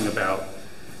talking about,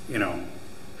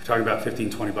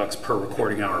 $15-20 per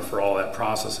recording hour for all that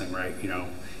processing, right?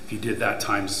 If you did that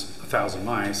times 1,000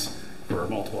 mice for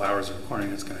multiple hours of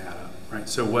recording, it's going to add up, right?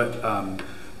 So what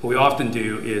we often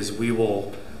do is we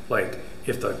will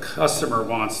if the customer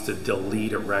wants to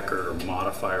delete a record or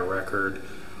modify a record,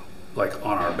 on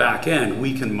our back end,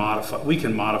 we can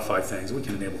modify things. We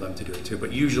can enable them to do it too.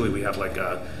 But usually we have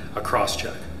a cross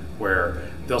check where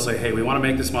they'll say, hey, we want to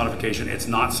make this modification. It's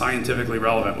not scientifically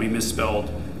relevant. We misspelled,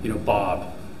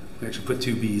 Bob. We actually put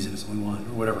 2 B's and it's only 1,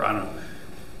 or whatever. I don't know.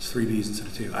 It's 3 B's instead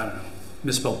of 2. I don't know.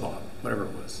 Misspelled Bob, whatever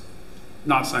it was.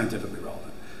 Not scientifically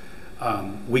relevant.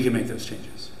 We can make those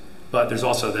changes. But there's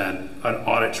also then an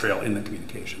audit trail in the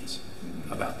communications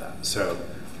about that. So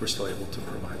we're still able to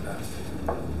provide that.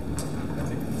 I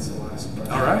think that's the last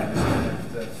question. All right.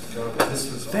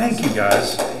 This was Thank awesome. you,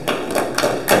 guys.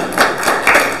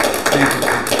 Thank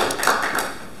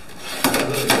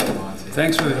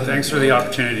you. Thanks for the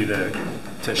opportunity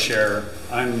to share.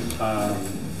 I'm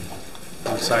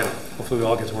excited. Hopefully we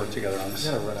all get to work together on this.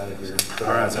 I'm gonna run out of here.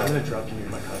 All right, so I'm gonna drop you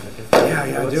my contact info.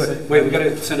 Yeah, do it. Wait, we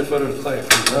gotta send a photo to Clay.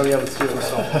 Oh yeah, let's do it.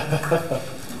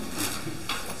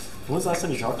 When was the last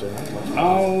time you talked to him?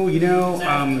 Oh, we Did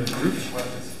I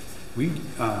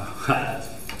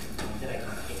get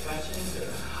questions?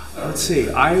 Or? let's see.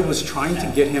 I was trying to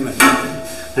get him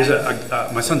there's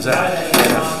my son Zach.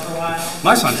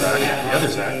 My son Zach, the other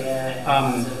Zach.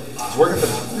 He's working for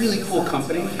this really cool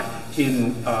company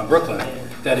in Brooklyn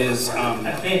that is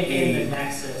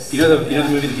you know the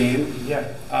movie The Game?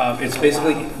 Yeah. It's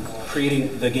basically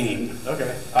creating the game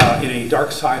Okay. in a dark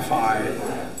sci-fi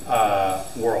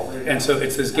world, and so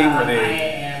it's this game where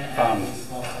they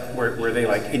where they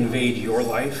like invade your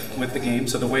life with the game.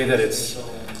 So the way that it's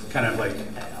kind of like,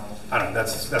 I don't know,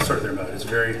 that's sort of their mode. It's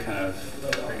very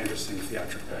very interesting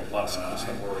theatrical, a lot of stuff.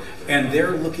 And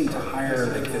they're looking to hire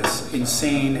like this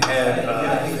insane head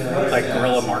like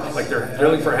guerrilla marketing. Like they're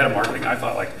looking for a head of marketing. I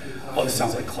thought like, oh, this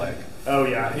sounds like Clegg. Oh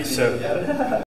yeah. So